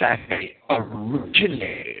that the Sake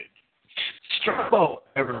originated. Strabo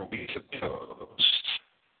errantly supposed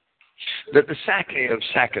that the Sake of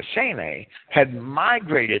Sacasene had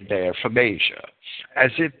migrated there from Asia,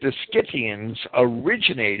 as if the Scythians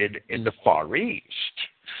originated in the Far East.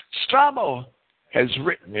 Strabo has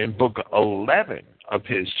written in Book 11 of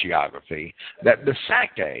his geography that the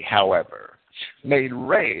Sake, however, made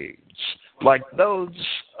raids like those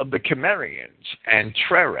of the Cimmerians and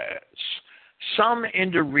Treres, some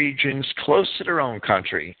into regions close to their own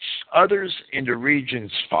country, others into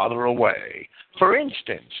regions farther away. For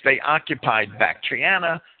instance, they occupied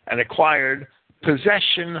Bactriana and acquired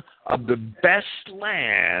possession of the best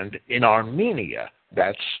land in Armenia,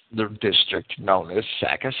 that's the district known as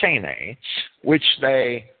Sacasene, which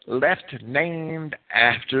they left named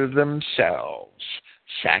after themselves,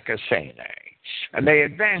 Sacasene. And they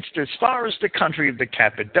advanced as far as the country of the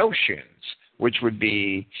Cappadocians, which would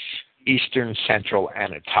be eastern central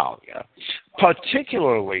Anatolia,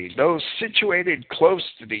 particularly those situated close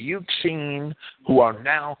to the Euxine, who are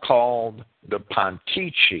now called the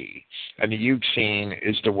Pontici. And the Euxine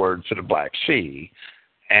is the word for the Black Sea,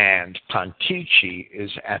 and Pontici is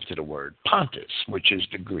after the word Pontus, which is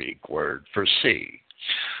the Greek word for sea.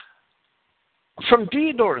 From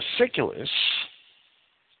Diodorus Siculus,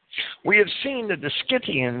 we have seen that the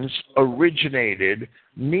Scythians originated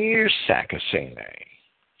near Sacasene,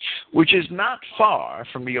 which is not far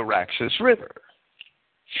from the Araxes River.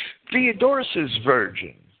 Diodorus's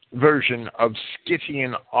version of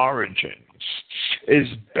Scythian origins is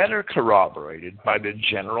better corroborated by the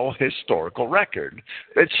general historical record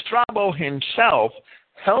that Strabo himself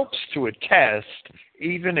helps to attest,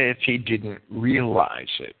 even if he didn't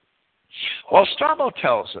realize it. While Strabo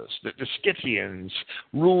tells us that the Scythians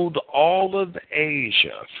ruled all of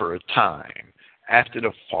Asia for a time after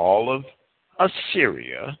the fall of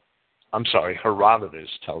Assyria, Herodotus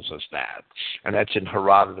tells us that, and that's in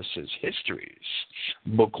Herodotus' Histories,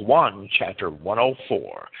 Book 1, Chapter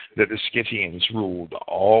 104, that the Scythians ruled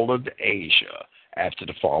all of Asia after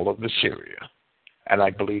the fall of Assyria. and I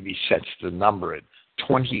believe he sets the number at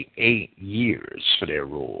 28 years for their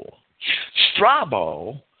rule.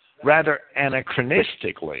 Strabo, rather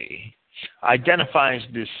anachronistically, identifies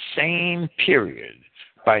this same period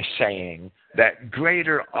by saying that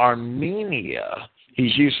Greater Armenia,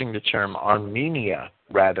 he's using the term Armenia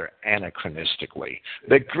rather anachronistically,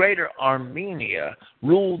 that Greater Armenia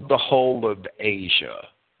ruled the whole of Asia,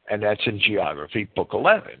 and that's in Geography, Book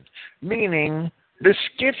 11, meaning the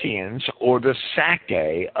Scythians or the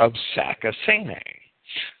Sacae of Sakacene.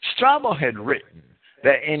 Strabo had written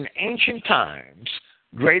that in ancient times,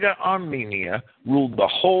 Greater Armenia ruled the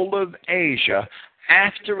whole of Asia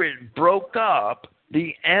after it broke up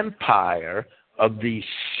the empire of the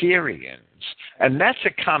Syrians. And that's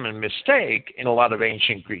a common mistake in a lot of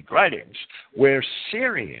ancient Greek writings, where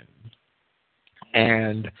Syrian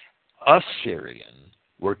and Assyrian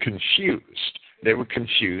were confused. They were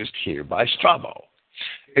confused here by Strabo.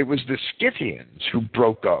 It was the Scythians who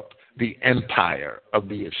broke up the empire of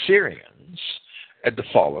the Assyrians at the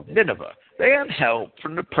fall of Nineveh. They had help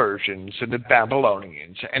from the Persians and the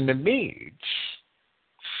Babylonians and the Medes.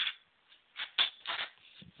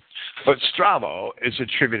 But Strabo is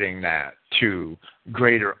attributing that to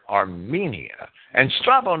Greater Armenia. And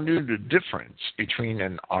Strabo knew the difference between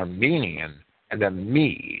an Armenian and a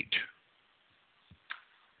Mede.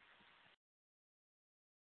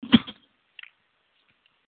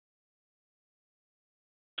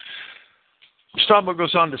 Strabo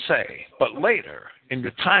goes on to say, but later, in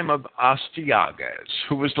the time of Astyages,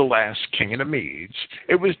 who was the last king of the Medes,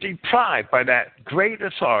 it was deprived by that great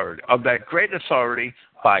authority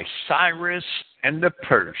by Cyrus and the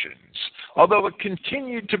Persians, although it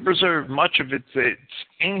continued to preserve much of its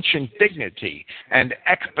ancient dignity, and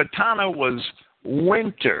Ecbatana was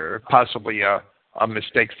winter, possibly a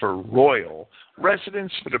mistake for royal,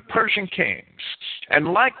 residence for the Persian kings,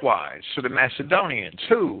 and likewise for the Macedonians,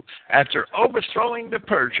 who, after overthrowing the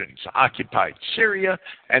Persians, occupied Syria,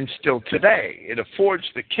 and still today it affords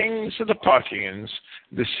the kings of the Parthians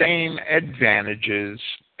the same advantages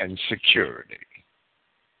and security.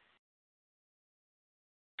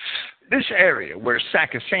 This area where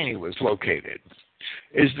Sakacene was located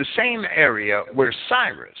is the same area where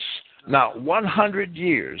Cyrus, not 100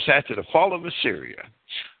 years after the fall of Assyria,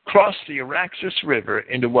 crossed the Araxes River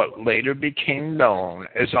into what later became known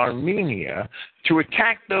as Armenia to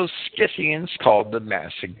attack those Scythians called the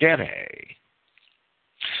Massagetae.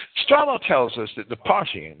 Strabo tells us that the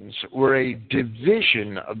Parthians were a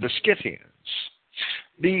division of the Scythians.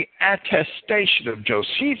 The attestation of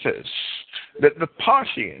Josephus that the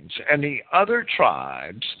Parthians and the other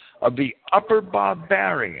tribes of the Upper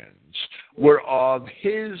Barbarians were of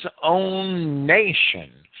his own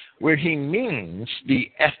nation, where he means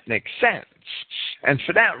the ethnic sense. And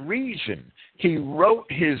for that reason, he wrote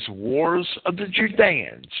his Wars of the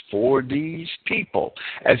Judeans for these people,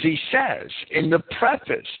 as he says in the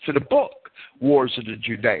preface to the book, Wars of the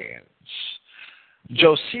Judeans.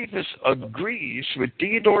 Josephus agrees with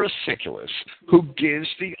Diodorus Siculus, who gives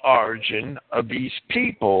the origin of these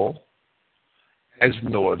people as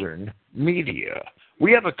northern Media.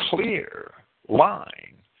 We have a clear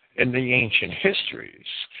line in the ancient histories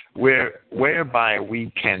whereby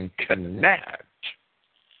we can connect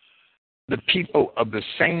the people of the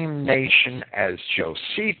same nation as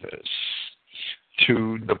Josephus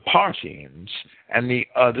to the Parthians and the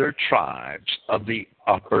other tribes of the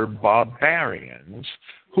Upper Barbarians,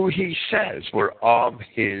 who he says were of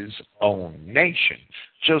his own nation.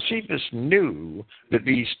 Josephus knew that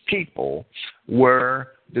these people were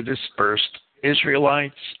the dispersed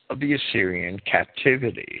Israelites of the Assyrian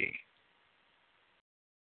captivity.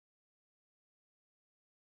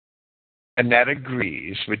 And that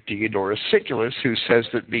agrees with Diodorus Siculus, who says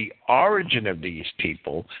that the origin of these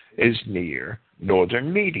people is near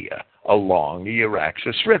northern Media, along the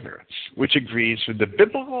Araxes River, which agrees with the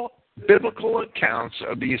biblical accounts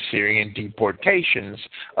of the Assyrian deportations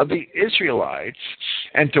of the Israelites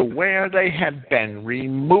and to where they had been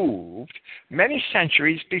removed many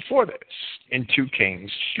centuries before this, in 2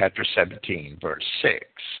 Kings chapter 17, verse 6.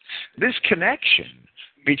 This connection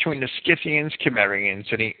between the Scythians, Cimmerians,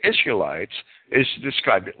 and the Israelites is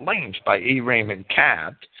described at length by E. Raymond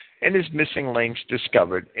Capt and his missing links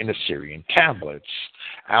discovered in Assyrian tablets.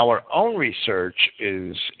 Our own research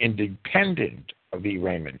is independent of E.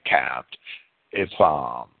 Raymond Capt. If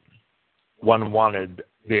one wanted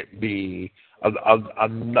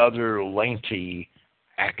another lengthy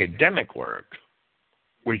academic work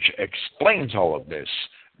which explains all of this,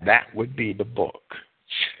 that would be the book.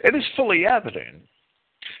 It is fully evident,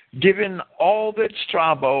 given all that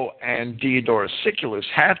Strabo and Diodorus Siculus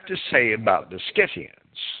have to say about the Scythians,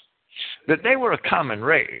 that they were a common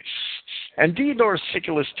race. And Diodorus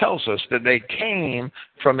Siculus tells us that they came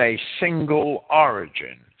from a single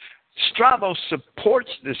origin. Strabo supports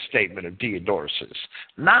this statement of Diodorus's,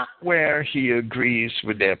 not where he agrees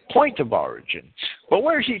with their point of origin, but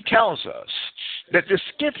where he tells us that the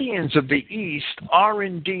Scythians of the East are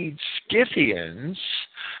indeed Scythians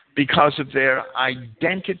because of their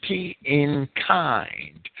identity in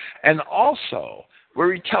kind, and also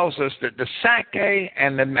where he tells us that the Sacae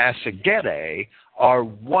and the Massagetae are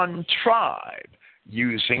one tribe,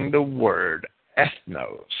 using the word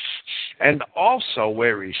ethnos, and also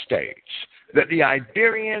where he states that the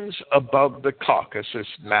Iberians above the Caucasus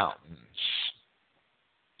Mountains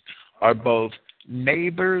are both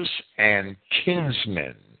neighbors and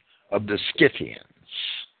kinsmen of the Scythians,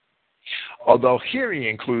 although here he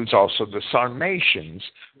includes also the Sarmatians,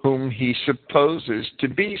 whom he supposes to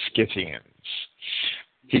be Scythians.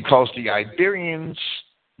 He calls the Iberians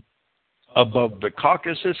above the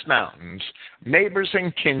Caucasus Mountains neighbors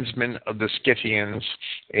and kinsmen of the Scythians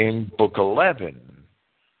in Book 11,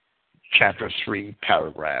 Chapter 3,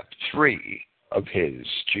 Paragraph 3 of his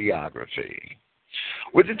Geography.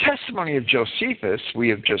 With the testimony of Josephus we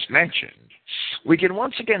have just mentioned, we can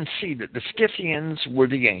once again see that the Scythians were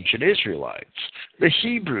the ancient Israelites, the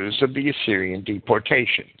Hebrews of the Assyrian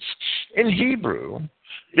deportations. In Hebrew,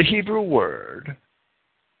 the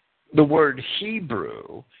word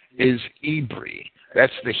Hebrew is Ibri.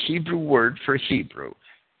 That's the Hebrew word for Hebrew.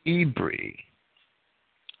 Ibri.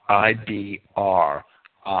 I-B-R-I-Y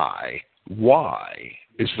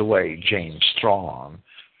is the way James Strong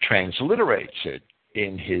transliterates it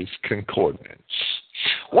in his concordance.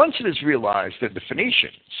 Once it is realized that the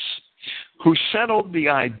Phoenicians, who settled the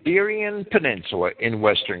Iberian Peninsula in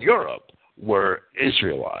Western Europe, were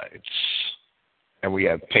Israelites, and we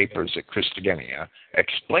have papers at Christogenea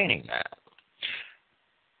explaining that,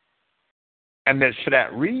 and that for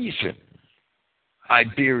that reason,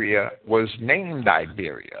 Iberia was named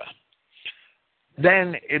Iberia,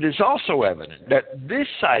 then it is also evident that this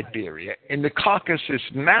Iberia in the Caucasus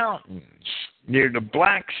Mountains near the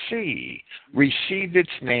Black Sea received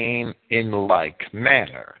its name in like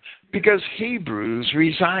manner, because Hebrews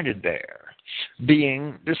resided there,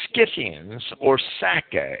 being the Scythians or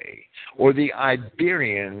Sacae, or the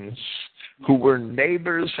Iberians, who were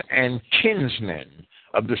neighbors and kinsmen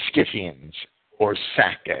of the Scythians or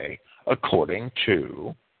Sacae, according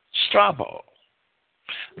to Strabo.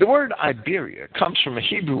 The word Iberia comes from a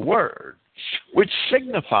Hebrew word which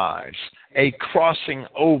signifies a crossing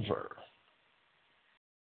over,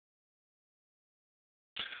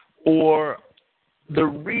 or the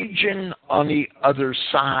region on the other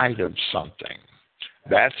side of something.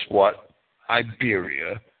 That's what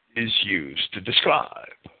Iberia is used to describe.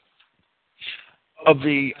 Of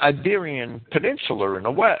the Iberian Peninsula in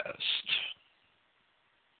the west,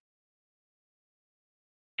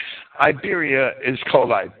 Iberia is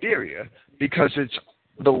called Iberia because it's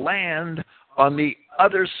the land on the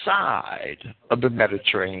other side of the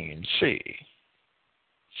Mediterranean Sea.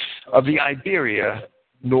 Of the Iberia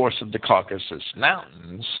north of the Caucasus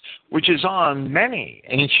Mountains, which is on many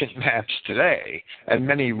ancient maps today and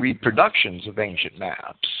many reproductions of ancient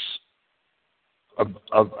maps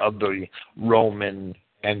of the Roman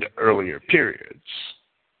and earlier periods.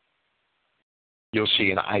 You'll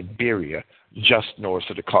see in Iberia, just north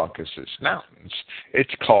of the Caucasus Mountains.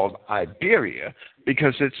 It's called Iberia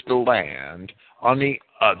because it's the land on the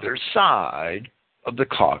other side of the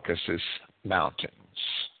Caucasus Mountains.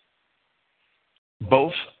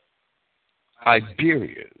 Both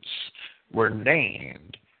Iberias were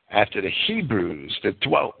named after the Hebrews that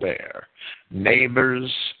dwelt there,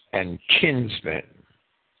 neighbors and kinsmen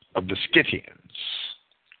of the Scythians.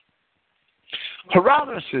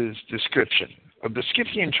 Herodotus' description of the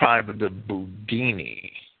Scythian tribe of the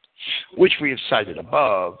Budini, which we have cited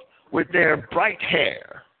above, with their bright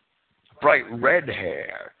hair, bright red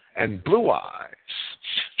hair, and blue eyes,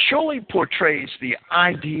 surely portrays the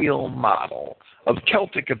ideal model of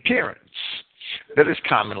Celtic appearance that is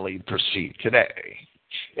commonly perceived today.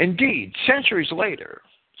 Indeed, centuries later,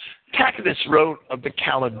 Tacitus wrote of the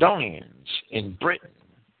Caledonians in Britain,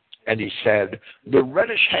 and he said, "The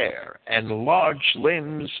reddish hair and large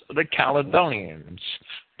limbs of the Caledonians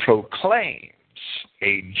proclaims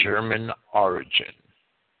a German origin."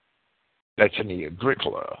 That's in the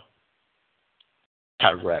Agricola,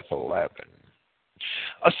 paragraph 11.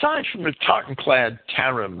 Aside from the tartan-clad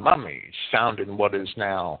Tarim mummies found in what is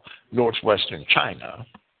now northwestern China,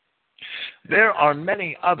 there are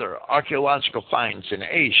many other archaeological finds in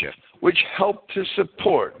Asia which help to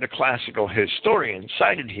support the classical historians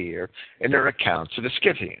cited here in their accounts of the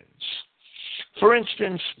Scythians. For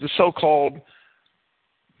instance, the so-called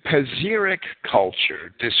Paziric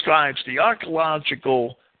culture describes the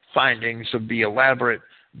archaeological findings of the elaborate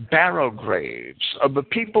barrow graves of the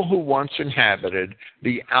people who once inhabited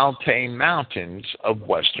the Altai Mountains of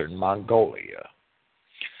western Mongolia.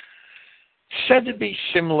 Said to be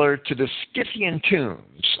similar to the Scythian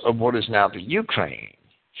tombs of what is now the Ukraine,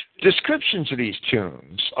 descriptions of these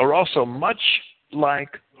tombs are also much like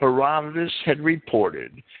Herodotus had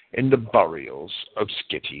reported in the burials of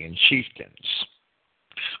Scythian chieftains.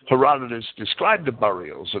 Herodotus described the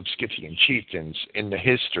burials of Scythian chieftains in the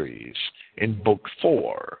histories in Book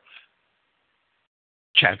 4,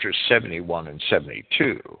 chapters 71 and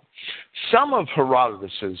 72. Some of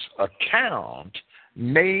Herodotus' account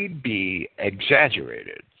may be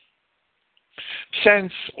exaggerated,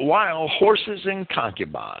 since while horses and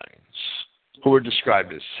concubines, who are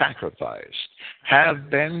described as sacrificed,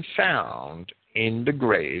 have been found in the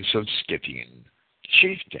graves of Scythian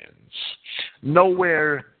chieftains,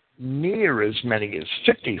 nowhere near as many as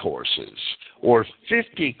 50 horses or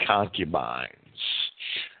 50 concubines,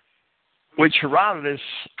 which Herodotus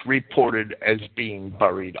reported as being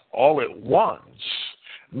buried all at once,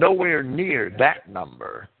 nowhere near that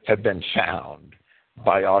number have been found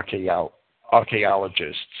by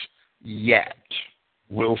archaeologists yet.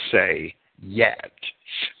 We'll say yet.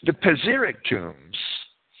 The Paziric tombs,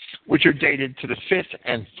 which are dated to the 5th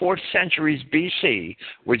and 4th centuries BC,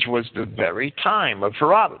 which was the very time of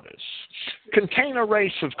Herodotus, contain a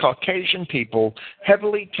race of Caucasian people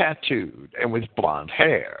heavily tattooed and with blonde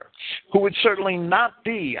hair, who would certainly not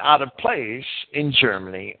be out of place in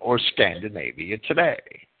Germany or Scandinavia today.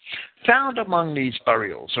 Found among these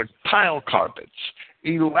burials are tile carpets,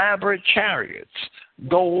 elaborate chariots,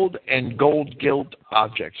 gold and gold-gilt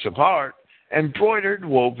objects of art, embroidered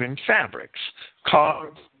woven fabrics,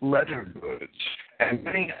 carved leather goods, and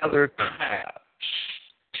many other crafts.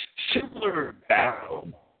 Similar barrow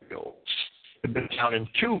burials have been found in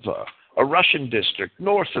Tuva, a Russian district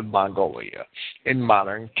north of Mongolia, in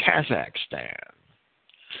modern Kazakhstan.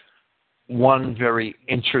 One very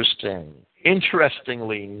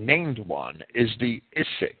interestingly named one is the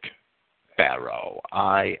Issyk barrow,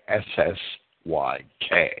 Issyk.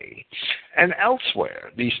 And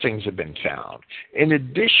elsewhere, these things have been found, in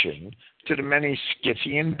addition to the many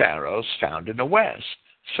Scythian barrows found in the West,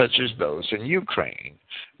 such as those in Ukraine.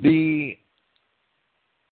 The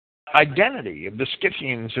identity of the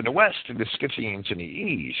Scythians in the West and the Scythians in the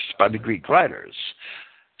East by the Greek writers,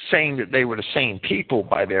 saying that they were the same people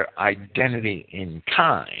by their identity in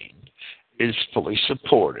kind, is fully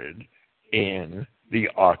supported in the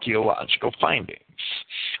archaeological findings.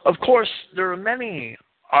 Of course, there are many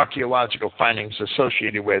archaeological findings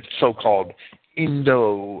associated with so-called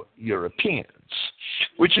Indo-Europeans,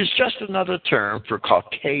 which is just another term for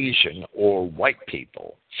Caucasian or white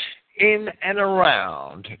people in and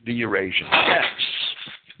around the Eurasian steppes,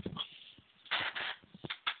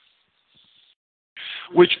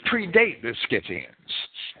 which predate the Scythians.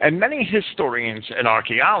 And many historians and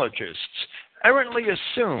archaeologists errantly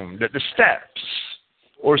assume that the steppes,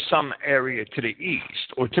 or some area to the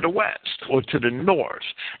east, or to the west, or to the north,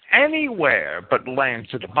 anywhere but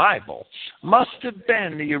lands of the Bible, must have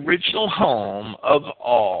been the original home of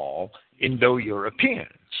all Indo-Europeans.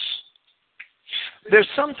 There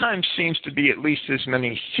sometimes seems to be at least as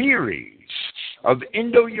many theories of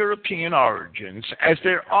Indo-European origins as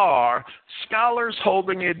there are scholars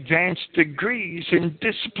holding advanced degrees in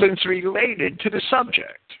disciplines related to the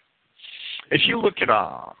subject. If you look at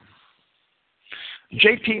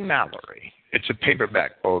J.P. Mallory, it's a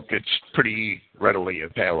paperback book. It's pretty readily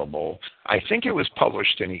available. I think it was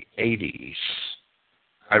published in the 80s.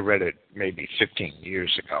 I read it maybe 15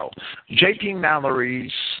 years ago. J.P.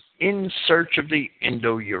 Mallory's In Search of the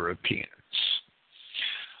Indo-Europeans.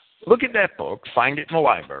 Look at that book. Find it in the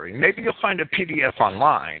library. Maybe you'll find a PDF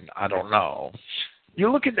online. I don't know. You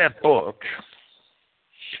look at that book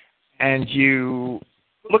and you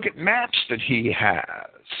look at maps that he has,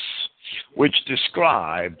 which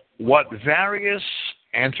describe what various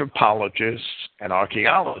anthropologists and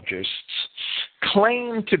archaeologists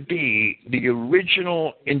claim to be the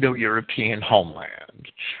original Indo-European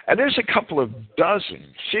homeland. And there's a couple of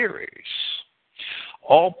dozen theories,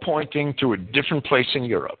 all pointing to a different place in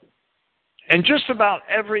Europe. And just about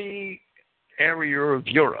every area of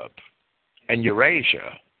Europe and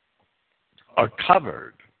Eurasia are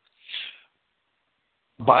covered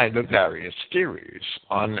by the various theories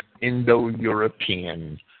on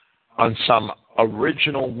Indo-European, on some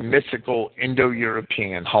original mythical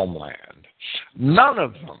Indo-European homeland. None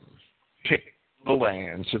of them pick the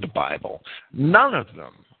lands of the Bible. None of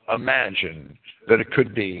them imagine that it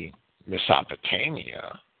could be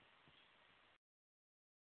Mesopotamia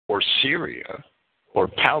or Syria or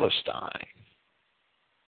Palestine.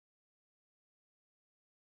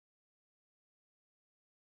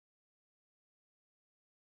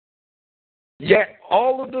 Yet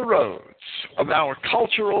all of the roads of our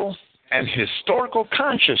cultural and historical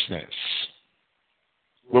consciousness,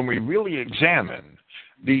 when we really examine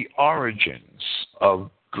the origins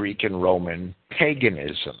of Greek and Roman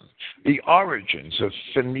paganism, the origins of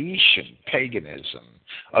Phoenician paganism,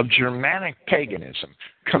 of Germanic paganism,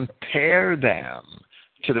 compare them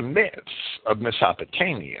to the myths of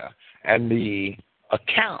Mesopotamia and the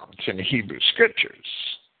accounts in the Hebrew Scriptures,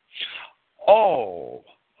 all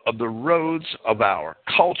of the roads of our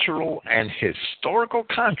cultural and historical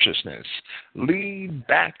consciousness lead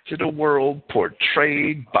back to the world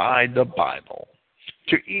portrayed by the Bible,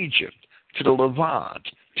 to Egypt, to the Levant,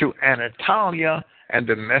 to Anatolia, and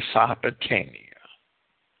to Mesopotamia.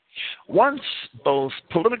 Once both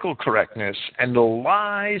political correctness and the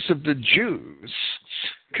lies of the Jews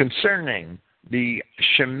concerning the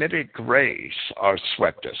Shemitic race are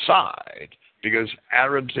swept aside, because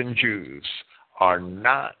Arabs and Jews are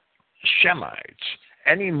not Shemites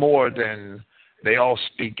any more than they all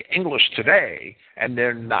speak English today, and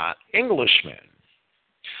they're not Englishmen.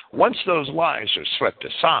 Once those lies are swept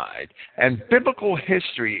aside and biblical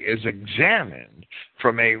history is examined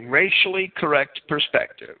from a racially correct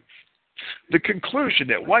perspective, the conclusion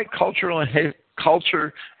that white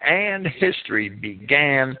culture and history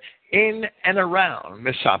began in and around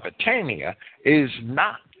Mesopotamia is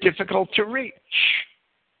not difficult to reach.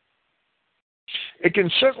 It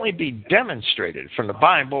can certainly be demonstrated from the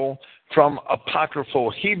Bible, from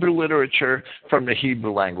apocryphal Hebrew literature, from the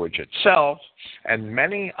Hebrew language itself, and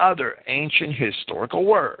many other ancient historical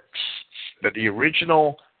works, that the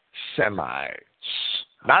original Semites,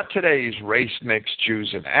 not today's race-mixed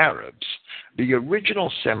Jews and Arabs, the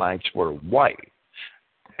original Semites were white,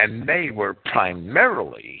 and they were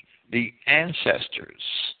primarily the ancestors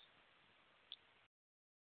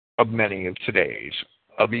of many of today's,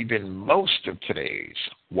 of even most of today's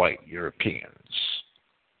white Europeans.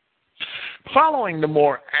 Following the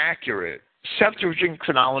more accurate Septuagint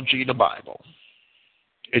chronology of the Bible,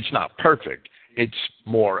 it's not perfect, it's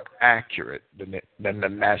more accurate than the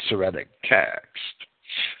Masoretic text.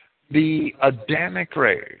 The Adamic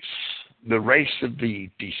race, the race of the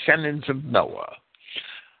descendants of Noah,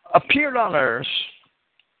 appeared on earth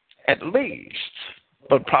at least,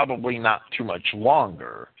 but probably not too much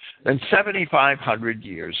longer, than 7,500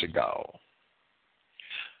 years ago.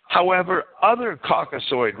 However, other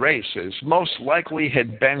Caucasoid races most likely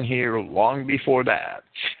had been here long before that,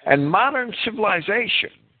 and modern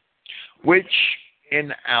civilization, which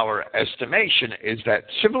in our estimation is that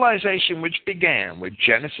civilization which began with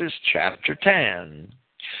Genesis chapter 10,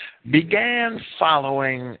 began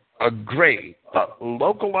following a great but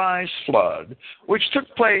localized flood which took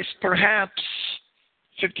place perhaps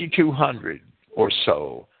 5,200 or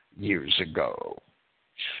so years ago.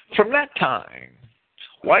 From that time,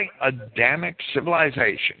 white Adamic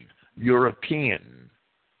civilization, European,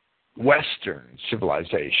 Western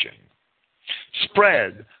civilization,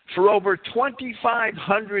 spread for over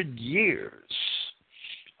 2,500 years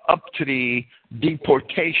up to the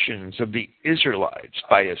deportations of the Israelites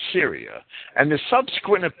by Assyria and the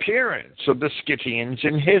subsequent appearance of the Scythians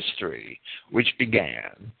in history, which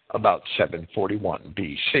began about 741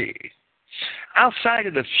 BC. Outside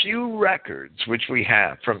of the few records which we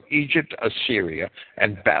have from Egypt, Assyria,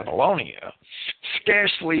 and Babylonia,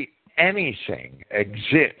 scarcely anything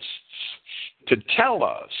exists to tell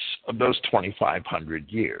us of those 2,500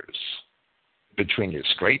 years between this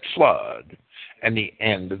great flood and the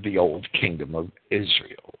end of the old kingdom of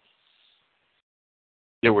Israel.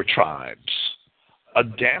 There were tribes,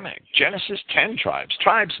 Adamic, Genesis 10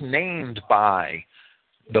 tribes named by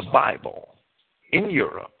the Bible in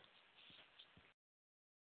Europe,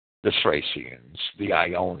 the Thracians, the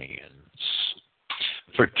Ionians,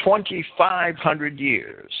 for 2,500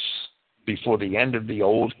 years before the end of the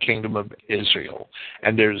old kingdom of Israel.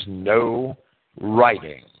 And there's no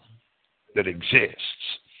writing that exists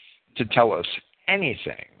to tell us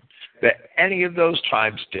anything that any of those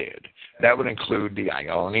tribes did. That would include the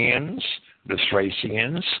Ionians, the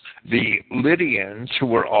Thracians, the Lydians, who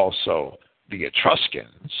were also the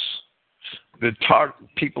Etruscans, the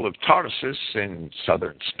people of Tarsus in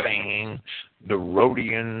southern Spain, the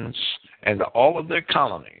Rhodians, and all of their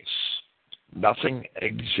colonies. Nothing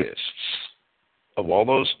exists of all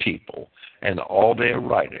those people and all their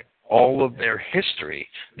writing, all of their history.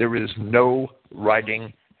 There is no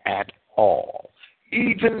writing at all,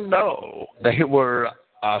 even though they were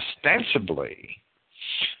ostensibly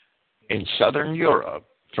in southern Europe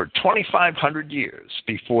for 2,500 years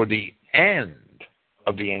before the end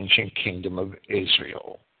of the ancient kingdom of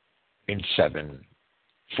Israel in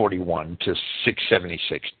 741 to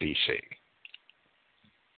 676 BC.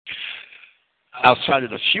 Outside of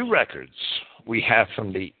the few records we have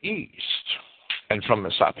from the east and from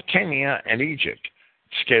Mesopotamia and Egypt,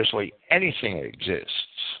 scarcely anything exists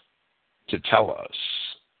to tell us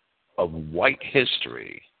of white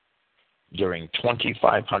history during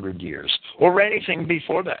 2,500 years or anything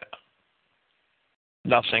before that.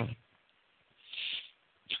 Nothing.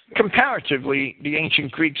 Comparatively, the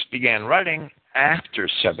ancient Greeks began writing after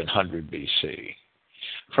 700 BC,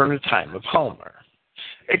 from the time of Homer.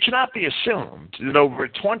 It cannot be assumed that over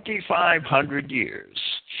 2,500 years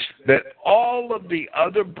that all of the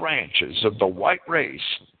other branches of the white race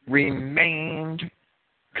remained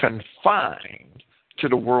confined to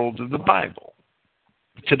the world of the Bible,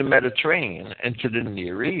 to the Mediterranean, and to the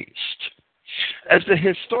Near East. As the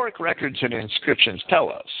historic records and inscriptions tell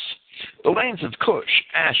us, the lands of Cush,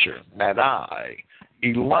 Ashur, Madai,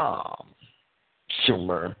 Elam,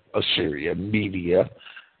 Sumer, Assyria, Media,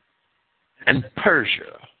 and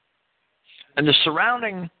Persia, and the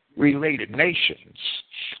surrounding related nations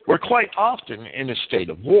were quite often in a state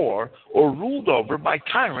of war or ruled over by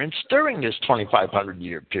tyrants during this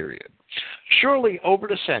 2,500-year period. Surely, over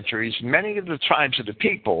the centuries, many of the tribes of the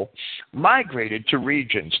people migrated to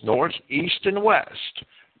regions north, east, and west,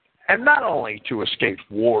 and not only to escape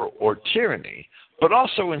war or tyranny, but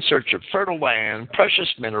also in search of fertile land, precious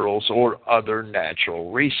minerals, or other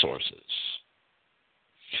natural resources.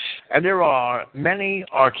 And there are many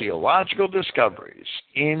archaeological discoveries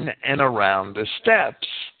in and around the steppes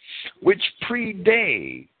which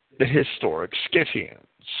predate the historic Scythians.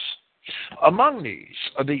 Among these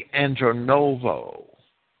are the Andronovo,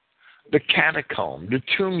 the catacomb, the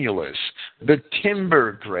tumulus, the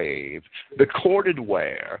timber grave, the corded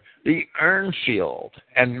ware, the urnfield,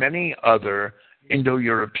 and many other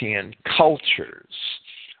Indo-European cultures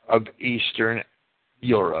of Eastern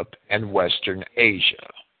Europe and Western Asia,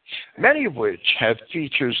 many of which have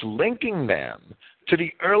features linking them to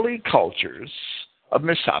the early cultures of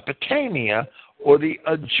Mesopotamia or the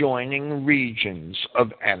adjoining regions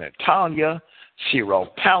of Anatolia,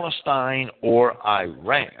 Syro-Palestine, or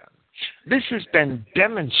Iran. This has been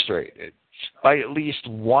demonstrated by at least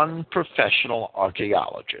one professional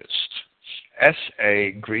archaeologist,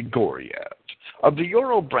 S.A. Grigoriev, of the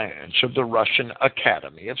Ural branch of the Russian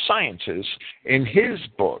Academy of Sciences, in his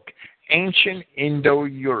book, Ancient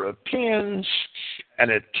Indo-Europeans, an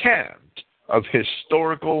attempt of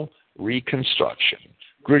historical reconstruction.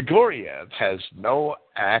 Grigoriev has no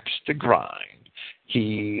axe to grind.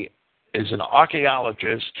 He is an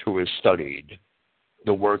archaeologist who has studied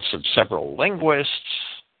the works of several linguists,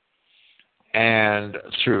 and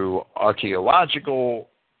through archaeological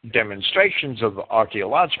demonstrations of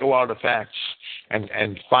archaeological artifacts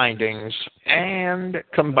and findings, and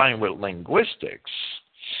combined with linguistics,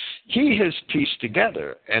 he has pieced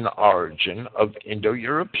together an origin of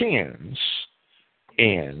Indo-Europeans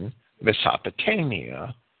in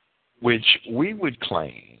Mesopotamia, which we would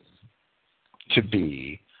claim to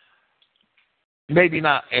be maybe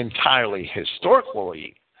not entirely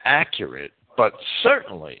historically accurate, but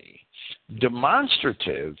certainly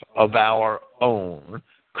demonstrative of our own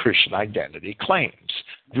Christian identity claims.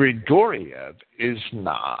 Grigoriev is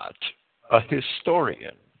not a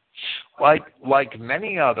historian. Like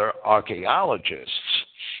many other archaeologists,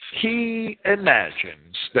 he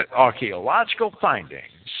imagines that archaeological findings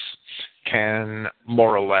can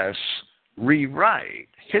more or less rewrite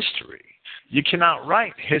history. You cannot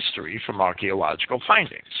write history from archaeological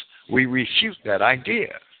findings. We refute that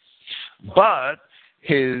idea. But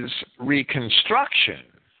his reconstruction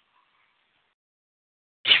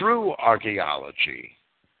through archaeology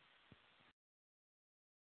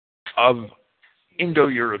of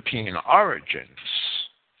Indo-European origins,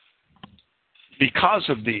 because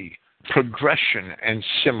of the progression and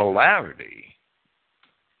similarity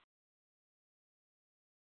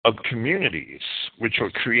of communities which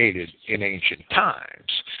were created in ancient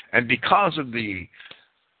times, and because of the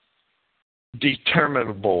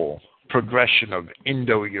determinable progression of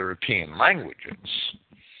Indo-European languages,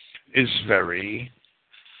 is very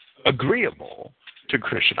agreeable to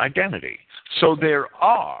Christian identity. So there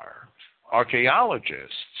are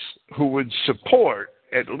archaeologists who would support,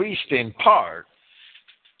 at least in part,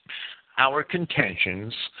 our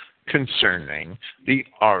contentions concerning the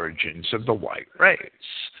origins of the white race.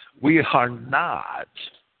 We are not,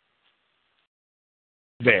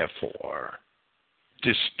 therefore,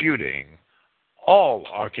 disputing all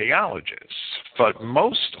archaeologists, but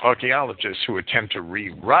most archaeologists who attempt to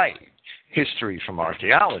rewrite history from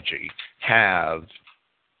archaeology have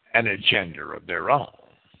an agenda of their own.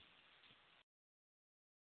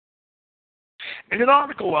 In an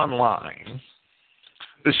article online,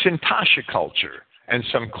 the Sintasha culture and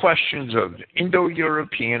some questions of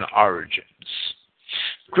Indo-European origins,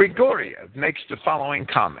 Grigoriev makes the following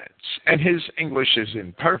comments, and his English is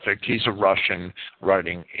imperfect. He's a Russian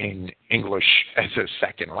writing in English as a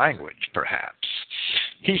second language, perhaps.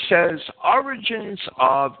 He says, origins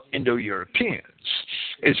of Indo-Europeans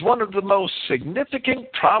is one of the most significant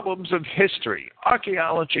problems of history,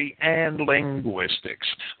 archaeology, and linguistics.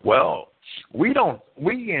 Well, we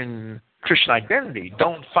in Christian Identity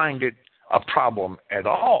don't find it a problem at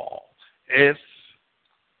all if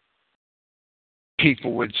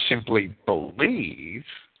people would simply believe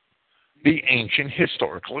the ancient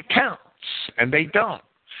historical accounts, and they don't.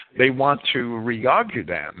 They want to re-argue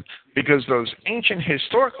them because those ancient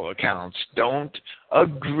historical accounts don't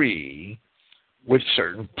agree with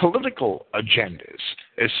certain political agendas,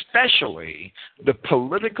 especially the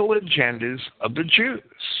political agendas of the Jews,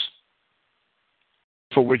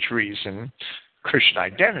 for which reason Christian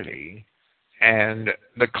Identity and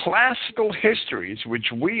the classical histories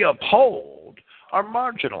which we uphold are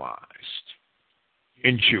marginalized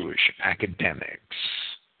in Jewish academics.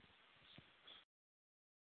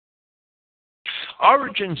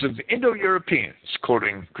 Origins of Indo-Europeans,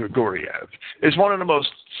 quoting Grigoriev, is one of the most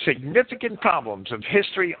significant problems of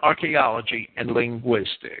history, archaeology, and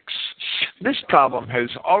linguistics. This problem has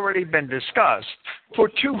already been discussed for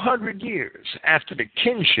 200 years after the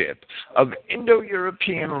kinship of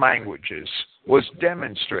Indo-European languages was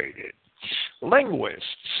demonstrated.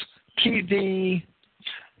 Linguists T.V.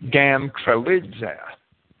 Gamkrelidze,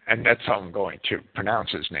 and that's how I'm going to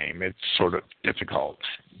pronounce his name, it's sort of difficult,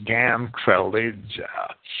 Gamkrelidze,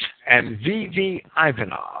 and V.V.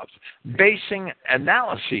 Ivanov, basing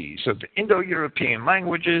analyses of Indo-European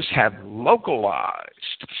languages, have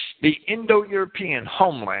localized the Indo-European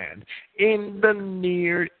homeland in the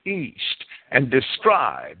Near East and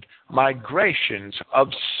described migrations of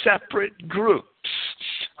separate groups.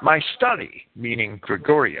 My study, meaning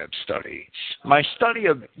Grigoriev's study, my study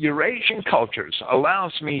of Eurasian cultures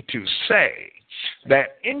allows me to say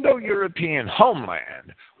that Indo-European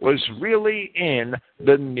homeland was really in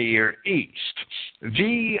the Near East.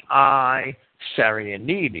 V.I.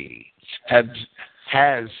 Sarianidi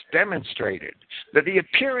has demonstrated that the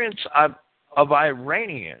appearance of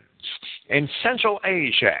Iranians in Central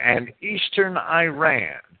Asia and Eastern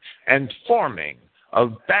Iran and forming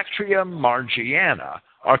of Bactria margiana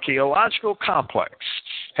archaeological complex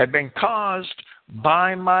had been caused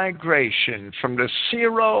by migration from the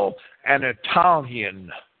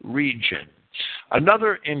Syro-Anatolian region.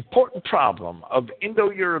 Another important problem of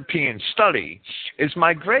Indo-European study is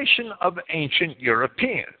migration of ancient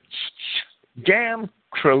Europeans.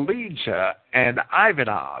 Gamkrelidze and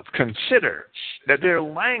Ivanov consider that their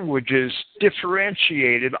languages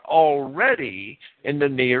differentiated already in the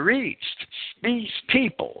Near East. These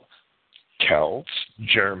people, Celts,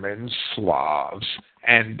 Germans, Slavs,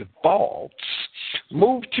 and Balts,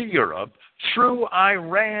 moved to Europe through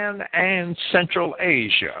Iran and Central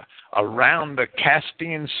Asia around the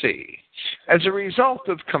Caspian Sea. As a result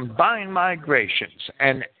of combined migrations,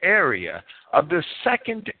 an area of the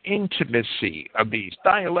second intimacy of these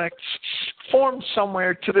dialects formed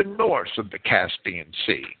somewhere to the north of the Caspian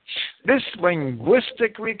Sea. This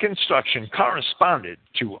linguistic reconstruction corresponded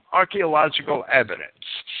to archaeological evidence.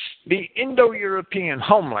 The Indo-European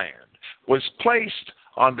homeland was placed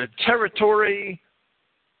on the territory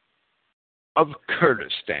of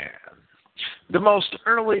Kurdistan. The most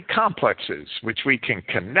early complexes which we can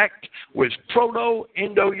connect with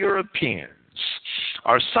Proto-Indo-Europeans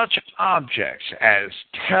are such objects as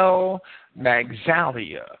Tel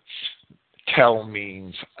Magsalia. Tel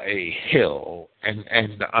means a hill, and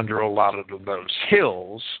under a lot of those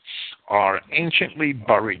hills are anciently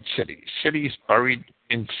buried cities, cities buried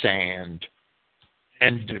in sand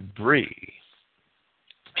and debris.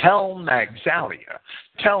 Tel Magsalia,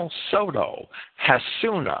 Tel Soto,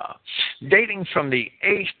 Hassuna, dating from the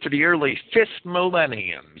 8th to the early 5th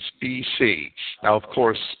millenniums BC. Now, of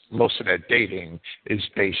course, most of that dating is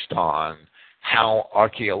based on how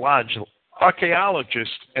archaeologists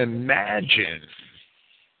imagine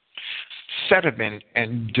sediment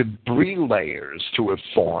and debris layers to have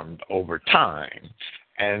formed over time.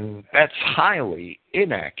 And that's highly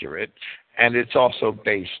inaccurate. And it's also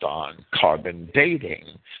based on carbon dating,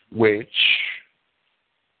 which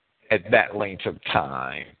at that length of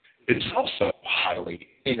time is also highly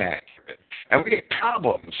inaccurate. And we have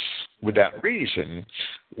problems with that reason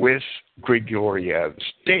with Grigoriev's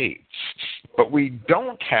dates. But we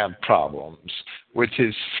don't have problems with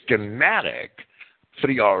his schematic for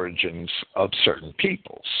the origins of certain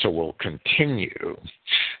peoples. So we'll continue.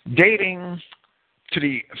 Dating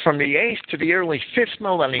from the 8th to the early 5th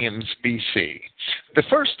millenniums BC, the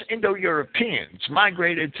first Indo-Europeans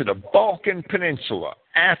migrated to the Balkan Peninsula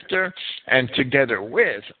after and together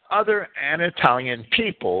with other Anatolian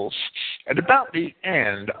peoples at about the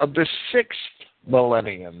end of the 6th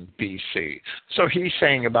millennium BC. So he's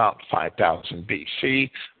saying about 5000 BC.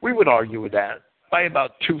 We would argue with that by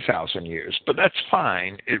about 2,000 years, but that's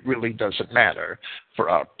fine. It really doesn't matter for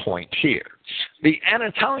our point here. The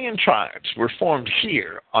Anatolian tribes were formed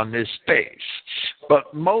here on this base,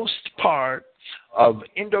 but most part of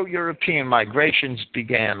Indo-European migrations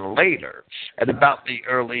began later, at about the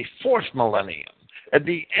early 4th millennium. At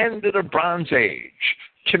the end of the Bronze Age,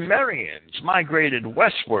 Cimmerians migrated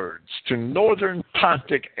westwards to northern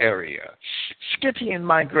Pontic area. Scythian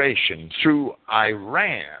migration through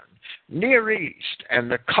Iran, Near East,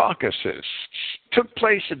 and the Caucasus took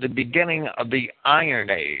place at the beginning of the Iron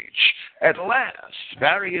Age. At last,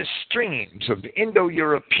 various streams of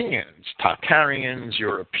Indo-Europeans, Tartarians,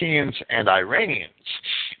 Europeans, and Iranians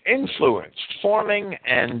influenced forming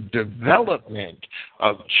and development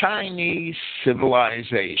of Chinese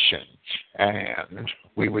civilization. And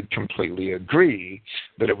we would completely agree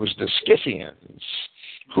that it was the Scythians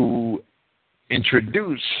who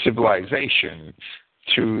introduced civilization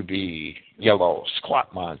to the yellow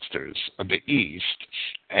squat monsters of the East,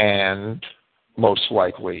 and most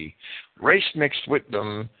likely race mixed with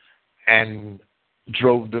them and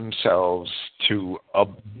drove themselves to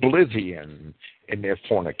oblivion in their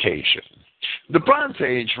fornication. The Bronze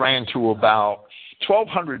Age ran to about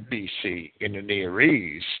 1200 BC in the Near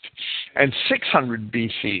East and 600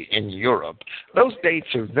 BC in Europe. Those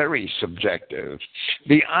dates are very subjective.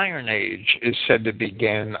 The Iron Age is said to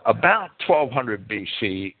begin about 1200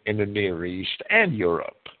 BC in the Near East and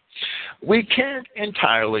Europe. We can't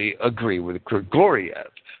entirely agree with Grigoriev,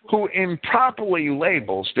 who improperly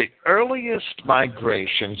labels the earliest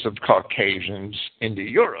migrations of Caucasians into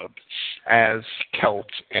Europe as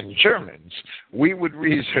Celts and Germans. We would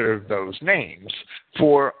reserve those names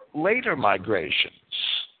for later migrations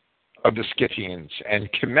of the Scythians and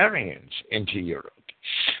Cimmerians into Europe,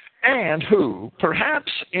 and who,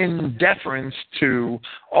 perhaps in deference to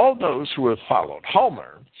all those who have followed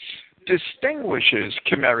Homer, distinguishes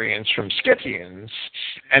Cimmerians from Scythians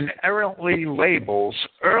and errantly labels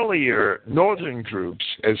earlier northern groups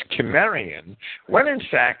as Cimmerian, when in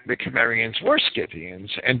fact the Cimmerians were Scythians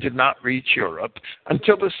and did not reach Europe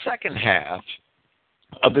until the second half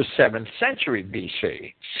of the 7th century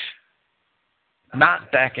BC,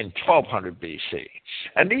 not back in 1200 BC.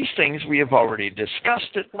 And these things we have already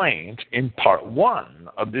discussed at length in part 1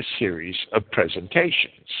 of this series of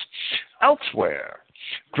presentations. Elsewhere,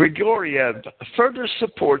 Grigoriev further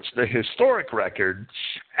supports the historic record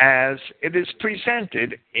as it is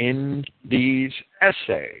presented in these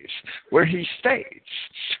essays, where he states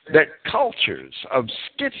that cultures of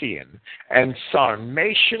Scythian and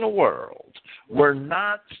Sarmatian world were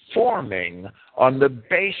not forming on the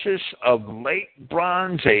basis of late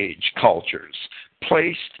Bronze Age cultures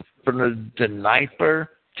placed from the Dnieper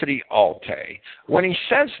to the Altai. When he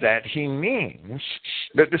says that, he means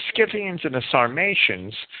that the Scythians and the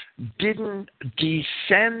Sarmatians didn't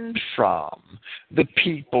descend from the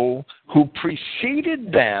people who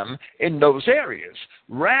preceded them in those areas.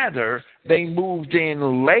 Rather, they moved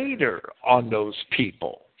in later on those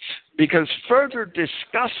people. Because further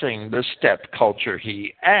discussing the steppe culture,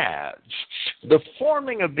 he adds, the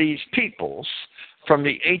forming of these peoples from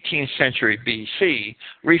the 18th century BC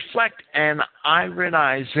reflect an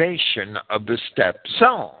Iranization of the steppe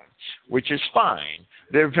zone, which is fine.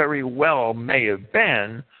 There very well may have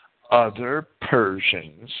been other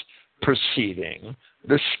Persians preceding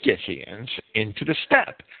the Scythians into the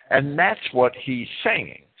steppe. And that's what he's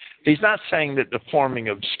saying. He's not saying that the forming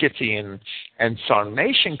of Scythian and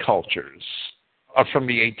Sarmatian cultures are from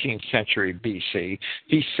the 18th century BC.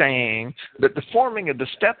 He's saying that the forming of the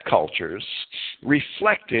steppe cultures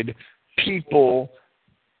reflected people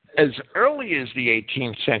as early as the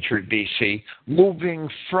 18th century BC moving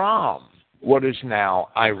from what is now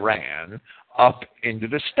Iran up into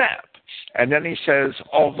the steppe. And then he says,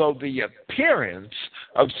 although the appearance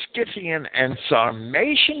of Scythian and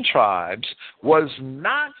Sarmatian tribes was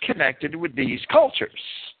not connected with these cultures.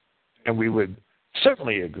 And we would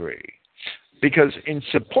certainly agree, because in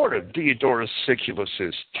support of Diodorus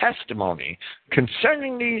Siculus' testimony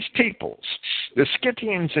concerning these peoples, The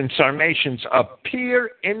Scythians and Sarmatians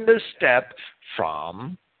appear in the steppe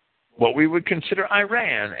from what we would consider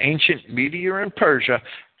Iran, ancient Media and Persia,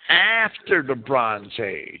 after the Bronze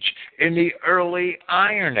Age, in the early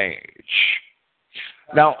Iron Age.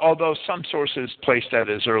 Now, although some sources place that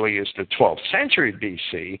as early as the 12th century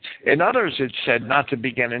BC, in others it's said not to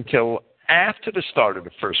begin until after the start of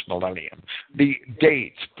the first millennium. The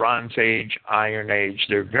dates, Bronze Age, Iron Age,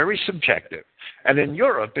 they're very subjective. And in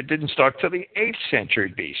Europe, it didn't start till the 8th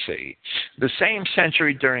century BC, the same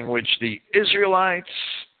century during which the Israelites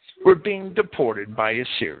were being deported by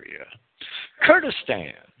Assyria.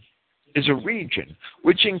 Kurdistan is a region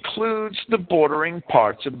which includes the bordering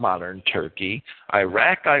parts of modern Turkey,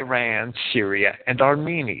 Iraq, Iran, Syria, and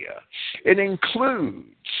Armenia. It includes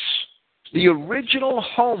the original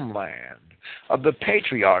homeland of the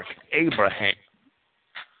patriarch Abraham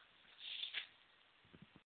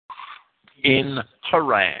in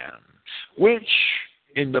Haran, which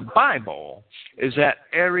in the Bible is that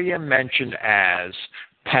area mentioned as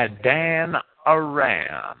Padan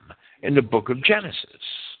Aram in the book of Genesis.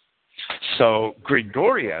 So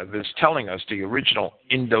Grigoriev is telling us the original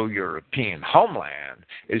Indo-European homeland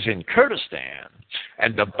is in Kurdistan,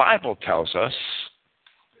 and the Bible tells us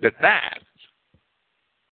that that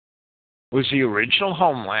was the original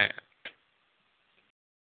homeland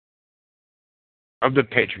of the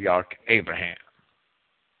patriarch Abraham,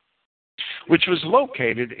 which was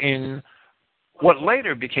located in what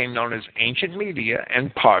later became known as ancient Media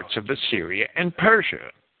and parts of Assyria and Persia.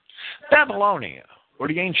 Babylonia, or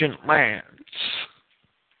the ancient lands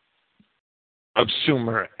of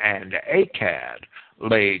Sumer and Akkad,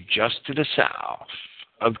 lay just to the south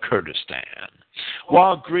of Kurdistan,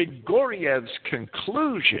 while Grigoriev's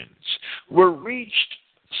conclusions were reached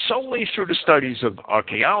solely through the studies of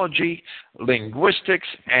archaeology, linguistics,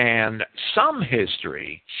 and some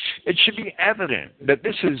history. It should be evident that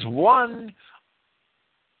this is one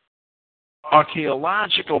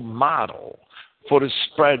archaeological model for the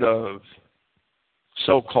spread of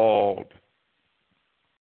so-called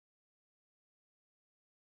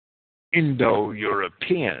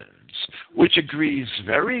Indo-Europeans, which agrees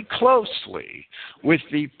very closely with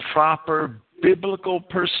the proper biblical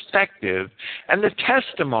perspective and the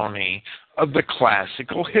testimony of the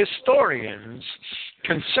classical historians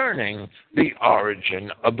concerning the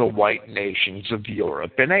origin of the white nations of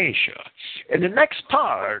Europe and Asia. In the next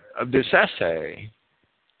part of this essay,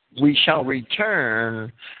 we shall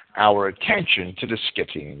return our attention to the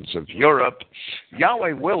Scythians of Europe.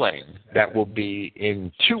 Yahweh willing, that will be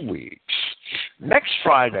in 2 weeks. Next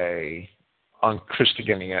Friday on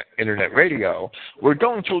Christogenea Internet Radio, we're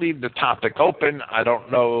going to leave the topic open. I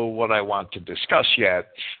don't know what I want to discuss yet.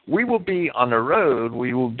 We will be on the road.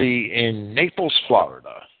 We will be in Naples,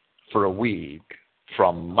 Florida for a week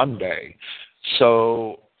from Monday.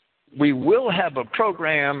 So we will have a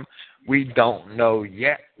program. We don't know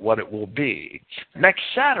yet what it will be. Next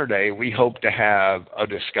Saturday, we hope to have a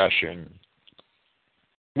discussion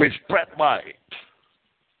with Brett White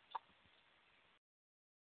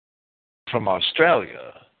from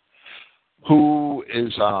Australia,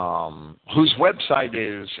 whose website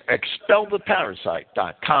is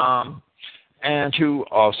expeltheparasite.com, and who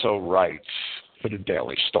also writes for the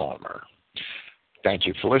Daily Stormer. Thank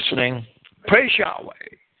you for listening. Praise Yahweh,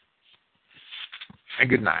 and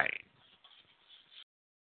good night.